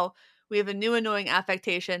now we have a new annoying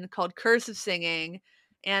affectation called cursive singing,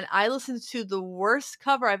 and I listened to the worst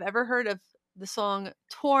cover I've ever heard of the song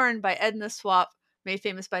 "Torn" by Edna Swap, made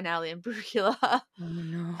famous by Natalie Imbruglia. Oh,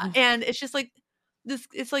 no. And it's just like this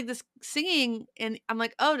it's like this singing, and I'm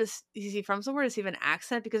like, "Oh, is he from somewhere? Does he have an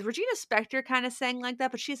accent?" Because Regina Spektor kinda sang like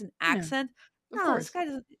that, but she has an Yeah, accent. of No, this course. guy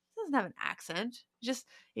doesn't have an accent.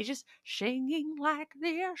 He's just singing like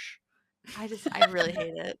this. I really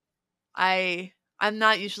hate it. I'm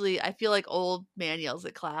not usually I feel like old man yells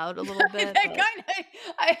at cloud a little bit, That but kinda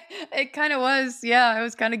I it kinda was, yeah, I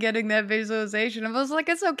was kinda getting that visualization. I was like,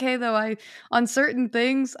 "It's okay, though." I on certain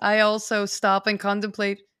things, I also stop and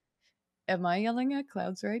contemplate, "Am I yelling at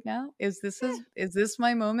clouds right now? Is this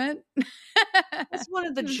my moment?" it's one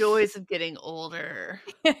of the joys of getting older.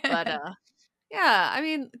 But, yeah, I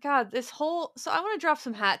mean, God, so I wanna drop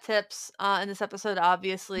some hat tips, in this episode,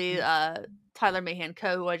 obviously, Mhm. Tyler Mahan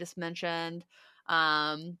Coe, who I just mentioned,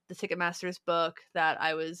 the Ticketmaster's book that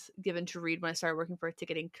I was given to read when I started working for a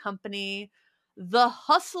ticketing company,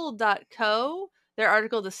 thehustle.co, their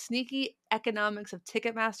article, "The Sneaky Economics of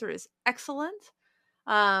Ticketmaster," is excellent.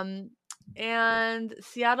 Um, and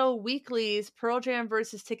Seattle Weekly's Pearl Jam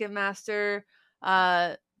versus Ticketmaster,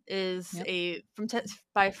 uh, is Yep.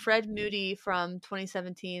 by Fred Moody from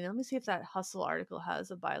 2017. Let me see if that Hustle article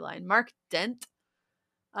has a byline. Mark Dent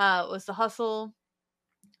was the Hustle.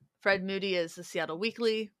 Fred Moody is the Seattle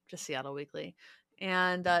Weekly, just Seattle Weekly,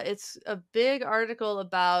 and it's a big article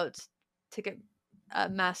about Ticket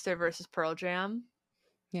Master versus Pearl Jam.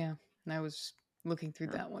 Yeah, and I was looking through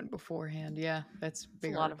Yeah, that one beforehand. Yeah, that's a it's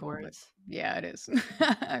a big lot of article, but words. yeah, it is.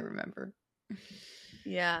 I remember.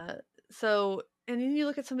 Yeah. So, and then you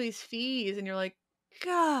look at some of these fees and you're like,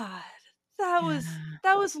 God, that Yeah. was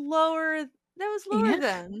that was lower that was lower Yeah,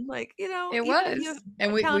 then. Like, it even if you was,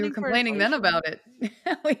 and we were accounting for complaining then inflation, about it.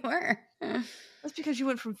 We were. that's because you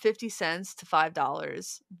went from 50 cents to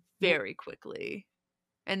 $5 Yep, very quickly.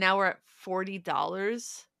 And now we're at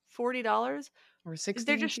 $40. $40. or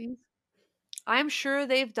They're 16 just fees. I'm sure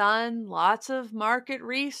they've done lots of market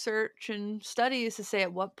research and studies to say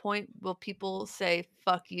at what point will people say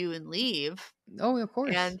fuck you and leave. Oh, of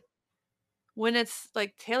course. And when it's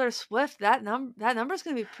like Taylor Swift, that number's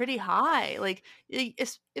gonna be pretty high. Like,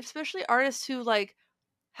 especially artists who like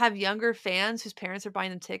have younger fans whose parents are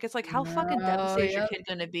buying them tickets. Like, how fucking Oh, devastated is your yep. kid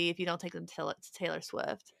gonna be if you don't take them to Taylor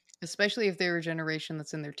Swift? Especially if they're a generation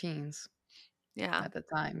that's in their teens Yeah, at the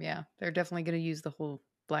time. Yeah, they're definitely going to use the whole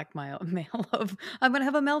mail of "I'm going to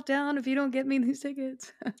have a meltdown if you don't get me these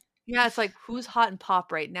tickets." yeah. It's like who's hot and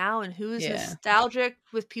pop right now, and who's Yeah. nostalgic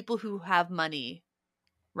with people who have money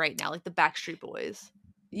right now, like the Backstreet Boys.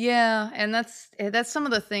 Yeah, and that's some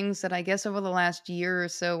of the things that I guess over the last year or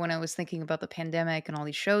so when I was thinking about the pandemic and all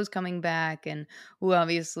these shows coming back and who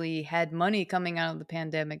obviously had money coming out of the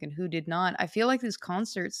pandemic and who did not. I feel like these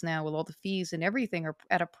concerts now with all the fees and everything are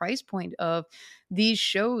at a price point of these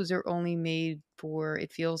shows are only made for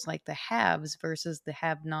it feels like the haves versus the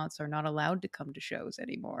have-nots are not allowed to come to shows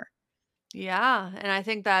anymore. Yeah, and I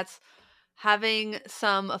think that's having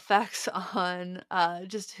some effects on,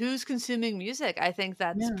 just who's consuming music. I think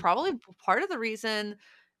that's Yeah. probably part of the reason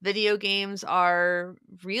video games are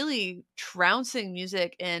really trouncing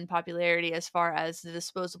music in popularity as far as the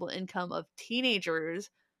disposable income of teenagers.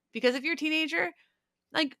 Because if you're a teenager,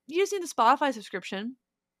 like, you just need the Spotify subscription,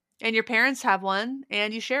 and your parents have one,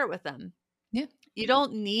 and you share it with them. Yeah. You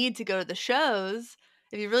don't need to go to the shows.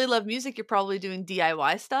 If you really love music, you're probably doing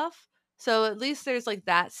DIY stuff. So at least there's like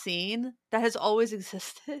that scene that has always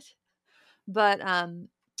existed. But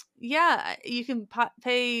yeah, you can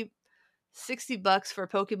pay $60 for a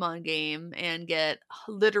Pokemon game and get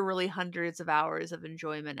literally hundreds of hours of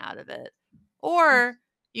enjoyment out of it. Or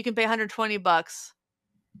you can pay $120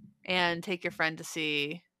 and take your friend to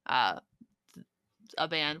see a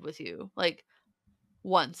band with you like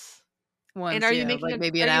once. And Once, are you yeah, making like a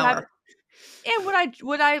maybe are an you having hour. and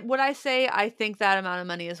would I say I think that amount of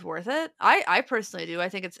money is worth it? I personally do. I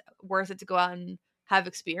think it's worth it to go out and have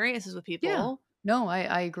experiences with Yeah. people. No,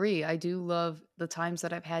 I agree. I do love the times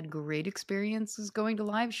that I've had great experiences going to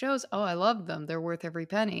live shows. Oh, I love them. They're worth every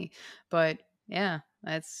penny. But yeah,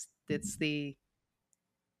 that's it's the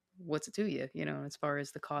what's it to you, as far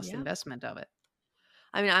as the cost Yeah. investment of it.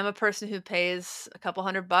 I mean, I'm a person who pays a couple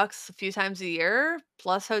 $100 a few times a year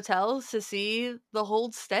plus hotels to see the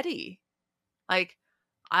Hold Steady. Like,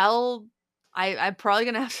 I'll I'm probably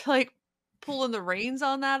gonna have to, like, pull in the reins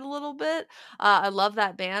on that a little bit. I love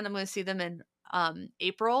that band. I'm gonna see them in,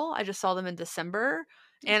 April. I just saw them in December,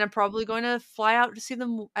 and Nice. I'm probably going to fly out to see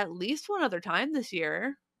them at least one other time this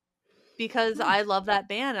year because I Nice. love that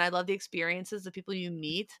band, and I love the experiences, the people you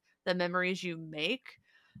meet, the memories you make.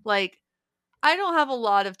 Like, I don't have a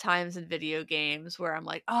lot of times in video games where I'm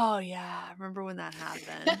like, "Oh, yeah, I remember when that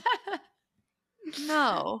happened."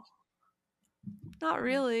 No, not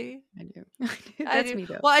really. I do. I That's do. me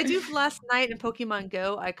though. Well, I do last night in Pokemon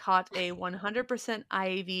Go, I caught a 100%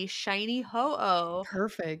 IV shiny Ho-Oh.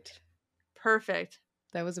 Perfect. Perfect.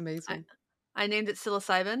 That was I amazing. I named it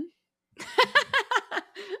psilocybin.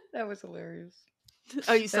 That was hilarious.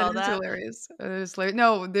 Oh, you That saw is that? hilarious. That is hilarious.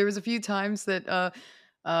 No, there was a few times that,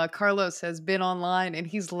 Carlos has been online and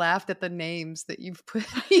he's laughed at the names that you've put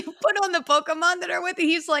you put on the Pokemon that are with you.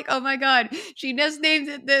 He's like, "Oh my god, she just named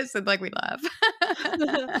it this," and, like, we laugh.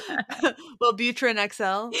 Wellbutrin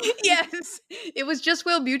XL. Yes. It was just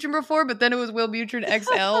Wellbutrin before, but then it was Wellbutrin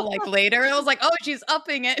XL, like, later, and I was like, "Oh, she's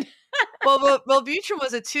upping it." Wellbutrin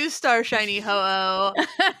was a 2-star shiny Ho-Oh.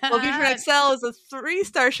 Wellbutrin XL is a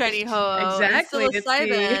 3-star shiny Ho-Oh, and Exactly, it's the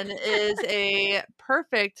psilocybin is a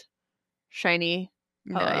perfect shiny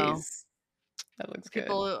Ho-Oh. Nice. That looks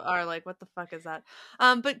People good. are like, "What the fuck is that?"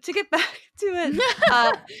 But to get back to it,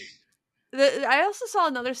 uh, I also saw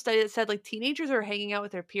another study that said, like, teenagers are hanging out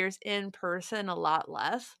with their peers in person a lot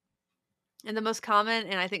less, and the most common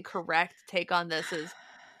and I think correct take on this is,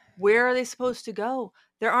 where are they supposed to go?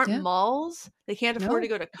 There aren't Yeah. malls, they can't afford to No,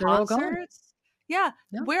 go to they're all gone. concerts. Yeah,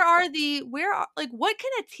 No. where are like, what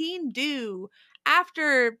can a teen do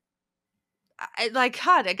after like,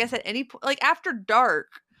 God, I guess at any point, like, after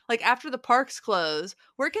dark, like, after the parks close,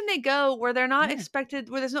 where can they go where they're not Yeah. expected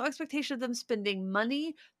where there's no expectation of them spending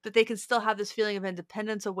money, but they can still have this feeling of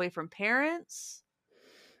independence away from parents?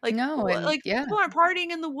 Like, No, and like, yeah. people aren't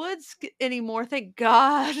partying in the woods anymore, thank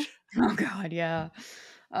God. Oh god, yeah.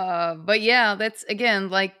 But yeah, that's again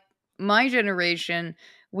like my generation,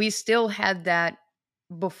 we still had that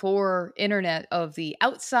before internet of the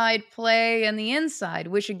outside play and the inside,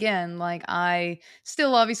 which again, like I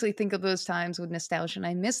still obviously think of those times with nostalgia and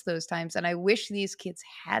I miss those times and I wish these kids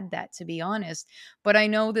had that to be honest. But I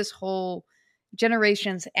know this whole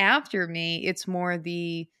generations after me, it's more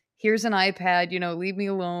the here's an iPad, leave me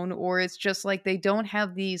alone. Or it's just like they don't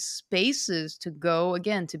have these spaces to go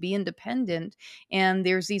again to be independent. And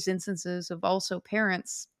there's these instances of also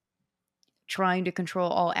parents trying to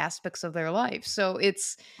control all aspects of their life. So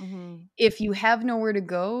it's Mhm. if you have nowhere to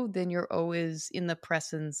go, then you're always in the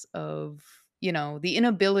presence of, the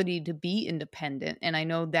inability to be independent. And I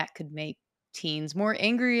know that could make teens more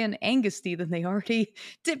angry and angusty than they already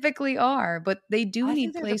typically are, but they do I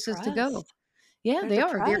think need they're places to go. depressed. Yeah, They're they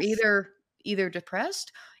are. They're depressed. either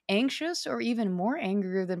depressed anxious or even more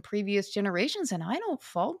angrier than previous generations, and I don't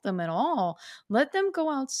fault them at all. Let them go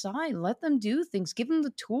outside, let them do things, give them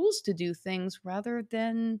the tools to do things rather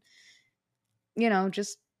than,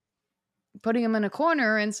 just putting them in a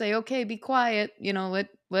corner and say, "Okay, be quiet,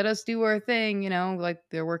 let us do our thing," like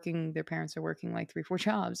their parents are working like 3, 4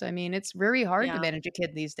 jobs. I mean, it's very hard to Yeah. manage a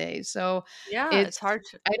kid these days. So, Yeah, it's I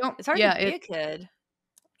don't it's hard to yeah, be a kid,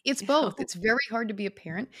 it's you both. know? It's very hard to be a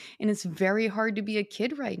parent, and it's very hard to be a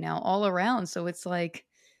kid right now all around. So it's like,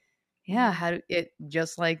 yeah, Mhm. how do it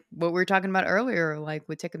just like what we were talking about earlier, like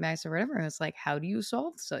with Ticketmaster or whatever, it's like, how do you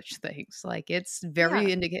solve such things? Like, it's very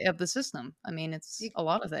Yeah. indicative of the system. I mean, it's You a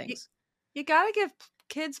lot of you things. you gotta give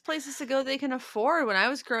kids places to go they can afford. When I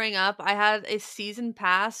was growing up, I had a season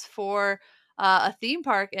pass for, a theme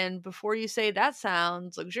park, and before you say that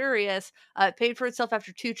sounds luxurious, it paid for itself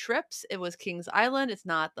after 2 trips. It was Kings Island. It's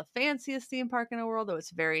not the fanciest theme park in the world, though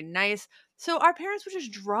it's very nice. So our parents would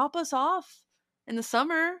just drop us off in the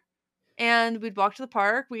summer, and we'd walk to the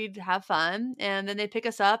park, we'd have fun, and then they'd pick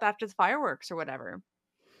us up after the fireworks or whatever.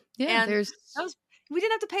 Yeah, And that there's was we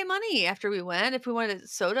didn't have to pay money after we went. If we wanted a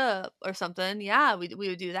soda or something, yeah, we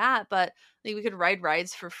would do that, but, like, we could ride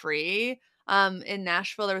rides for free. In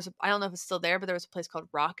Nashville, there was I don't know if it's still there, but there was a place called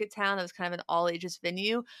Rocket Town that was kind of an all ages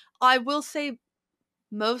venue. I will say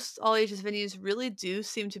most all ages venues really do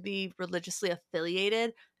seem to be religiously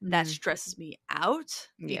affiliated. That mm, stresses me out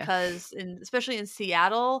yeah, because especially in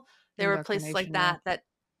Seattle, there were places like indoctrination, yeah. that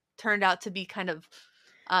turned out to be kind of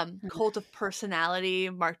cult of personality,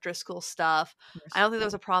 Mark Driscoll stuff. I Yes. don't think there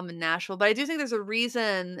was a problem in Nashville, but I do think there's a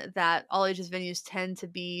reason that all ages venues tend to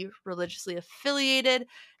be religiously affiliated,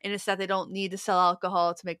 and it's that they don't need to sell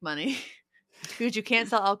alcohol to make money because you can't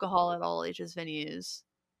sell alcohol at all ages venues.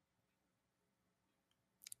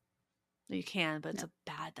 You can, but it's Yeah. a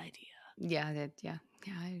bad idea. Yeah,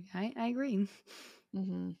 I agree.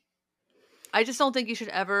 Mhm. I just don't think you should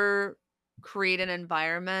ever create an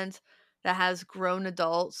environment that has grown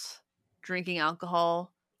adults drinking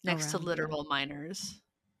alcohol next to Around, yeah. literal minors,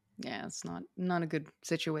 Yeah, it's not a good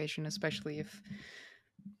situation, especially if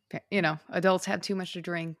adults have too much to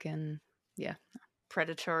drink and yeah,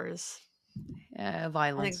 predators. I think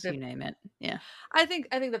violence, the you name it. Yeah. I think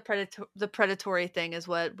the predatory thing is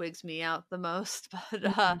what wigs me out the most, but,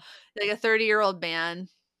 Mhm. like a 30-year-old man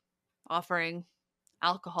offering Oh,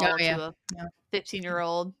 alcohol yeah. to a Yeah. Yeah.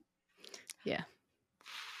 15-year-old, Yeah.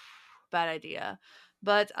 bad idea.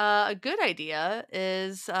 But, a good idea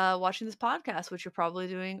is, watching this podcast, which you're probably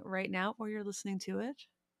doing right now or you're listening to it.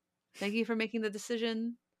 Thank you for making the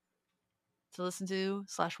decision to listen to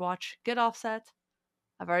slash watch Get Offset.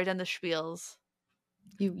 I've already done the spiels.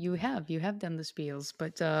 You have done the spiels,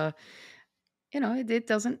 but it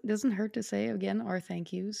doesn't hurt to say again our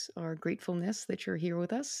thank yous, our gratefulness that you're here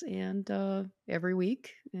with us and every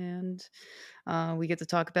week, and we get to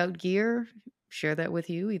talk about gear, share that with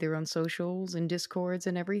you either on socials and discords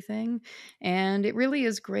and everything. And it really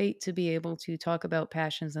is great to be able to talk about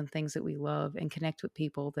passions and things that we love and connect with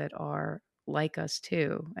people that are like us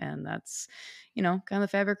too. And that's, kind of the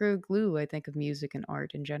fabric or glue, I think, of music and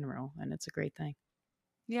art in general. And it's a great thing.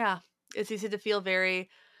 Yeah, it's easy to feel very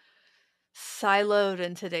siloed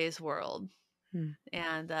in today's world. Hmm.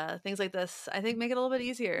 And things like this, I think, make it a little bit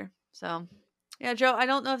easier. So, yeah, Joe, I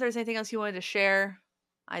don't know if there's anything else you wanted to share.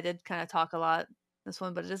 I did kind of talk a lot this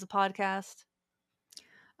one, but it is a podcast.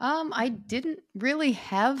 I didn't really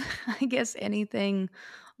have, I guess, anything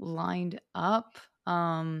lined up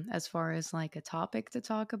as far as like a topic to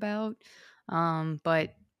talk about.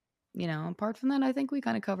 But apart from that, I think we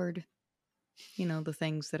kind of covered, the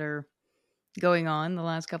things that are going on the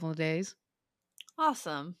last couple of days.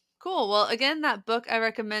 Awesome. Cool. Well, again, that book I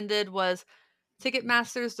recommended was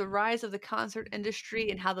Ticketmaster's The Rise of the Concert Industry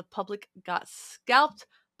and How the Public Got Scalped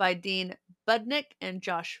by Dean Budnick and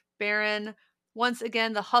Josh Barron. Once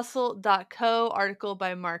again, the hustle.co article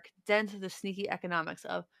by Mark Dent, The Sneaky Economics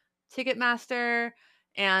of Ticketmaster,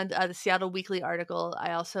 and the Seattle Weekly article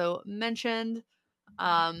I also mentioned.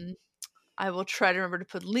 Um, I will try to remember to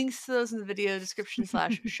put links to those in the video description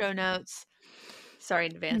slash show notes. Sorry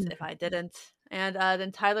in advance if I didn't. And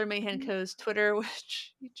then Tyler Mahanco's Twitter,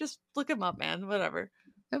 which you just look him up, man. Whatever.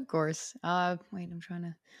 Of course. Wait,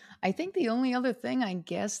 I think the only other thing I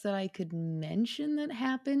guess that I could mention that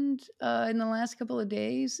happened in the last couple of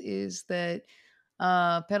days is that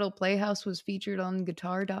Pedal Playhouse was featured on Oh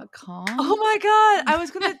guitar.com. my god, I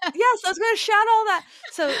was gonna shout all that.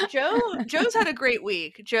 So Joe's had a great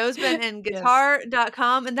week. Joe's been in Yes.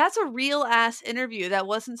 guitar.com, and that's a real ass interview. That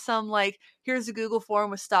wasn't some like here's a Google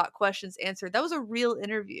form with stock questions answered. That was a real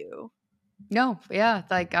interview. No, yeah,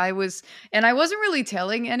 like I wasn't really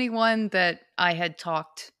telling anyone that I had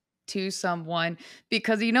talked to someone,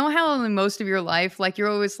 because you know how in most of your life, like you're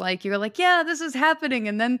always like, you're like, yeah, this is happening.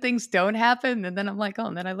 And then things don't happen. And then I'm like, oh,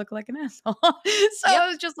 and then I look like an asshole. So Yep. I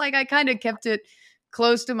was just like, I kind of kept it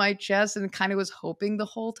close to my chest and kind of was hoping the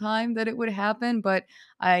whole time that it would happen. But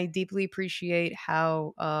I deeply appreciate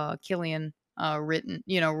how Killian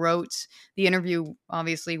wrote the interview,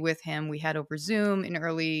 obviously, with him. We had over Zoom in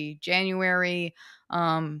early January.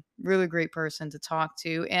 Really great person to talk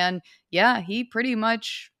to. And yeah, he pretty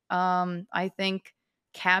much, I think,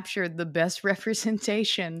 captured the best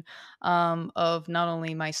representation of not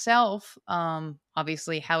only myself,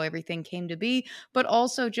 obviously how everything came to be, but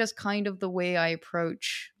also just kind of the way I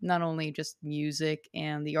approach not only just music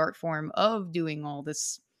and the art form of doing all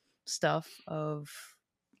this stuff of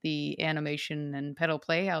the animation and pedal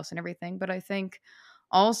playhouse and everything, but I think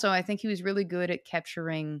he was really good at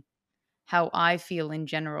capturing how I feel in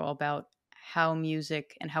general about how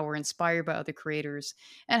music and how we're inspired by other creators,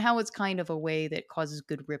 and how it's kind of a way that causes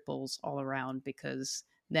good ripples all around, because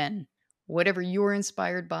then whatever you're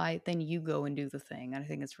inspired by, then you go and do the thing. And I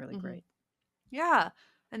think it's really Mhm. great. Yeah.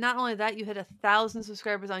 And not only that, you hit 1,000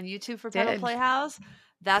 subscribers on YouTube for Pedal Did. Playhouse.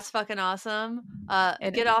 That's fucking awesome.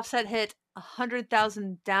 And Get Offset hit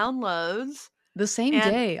 100,000 downloads. the same And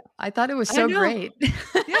day, I thought it was I so know. great.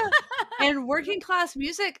 Yeah. And Working Class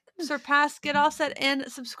Music surpassed Get Offset in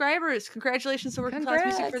subscribers. Congratulations to Working Class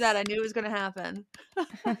Music for that. Congrats. I knew it was going to happen.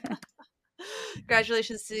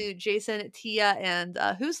 Congratulations to Jason, Tia, and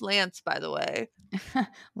who's Lance, by the way?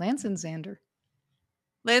 Lance and Xander.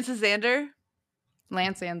 Lance and Xander?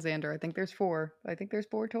 Lance and Xander. I think there's four. I think there's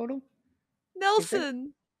four total. Is there?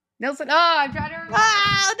 Nelson. Nelson. Oh, I'm trying to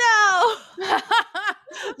Oh, no. remember.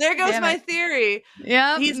 There goes Damn my it. theory.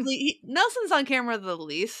 Yep. Nelson's on camera the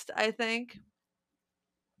least, I think.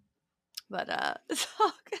 But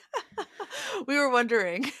we were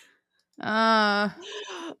wondering. Uh,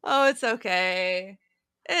 Oh, it's okay.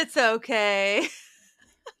 It's okay.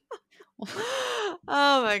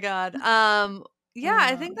 Oh my god. Yeah,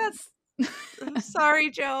 I think that's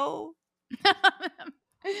sorry, Joe.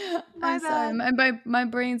 My I'm sorry. bad. My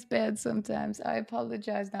brain's bad sometimes. I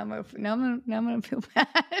apologize. Now I'm gonna feel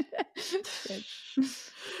bad. Shit.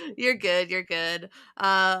 You're good. You're good.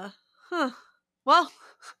 Huh. Well,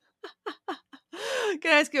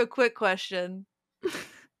 can I ask you a quick question?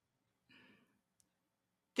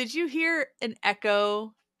 Did you hear an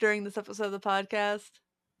echo during this episode of the podcast?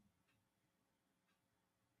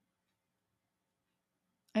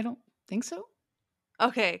 I don't think so.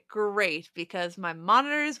 Okay, great, because my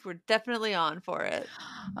monitors were definitely on for it.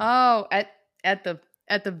 Oh, at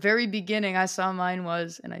the very beginning, I saw mine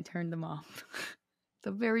was, and I turned them off.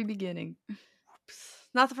 The very beginning.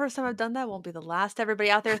 Not the first time I've done that. Won't be the last. Everybody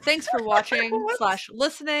out there, thanks for watching Whoops. /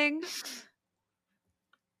 listening.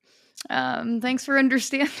 Thanks for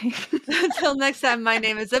understanding. Until next time, my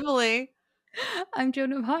name is Emily. I'm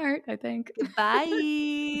Joan of Heart, I think. Goodbye.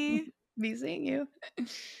 Be seeing you.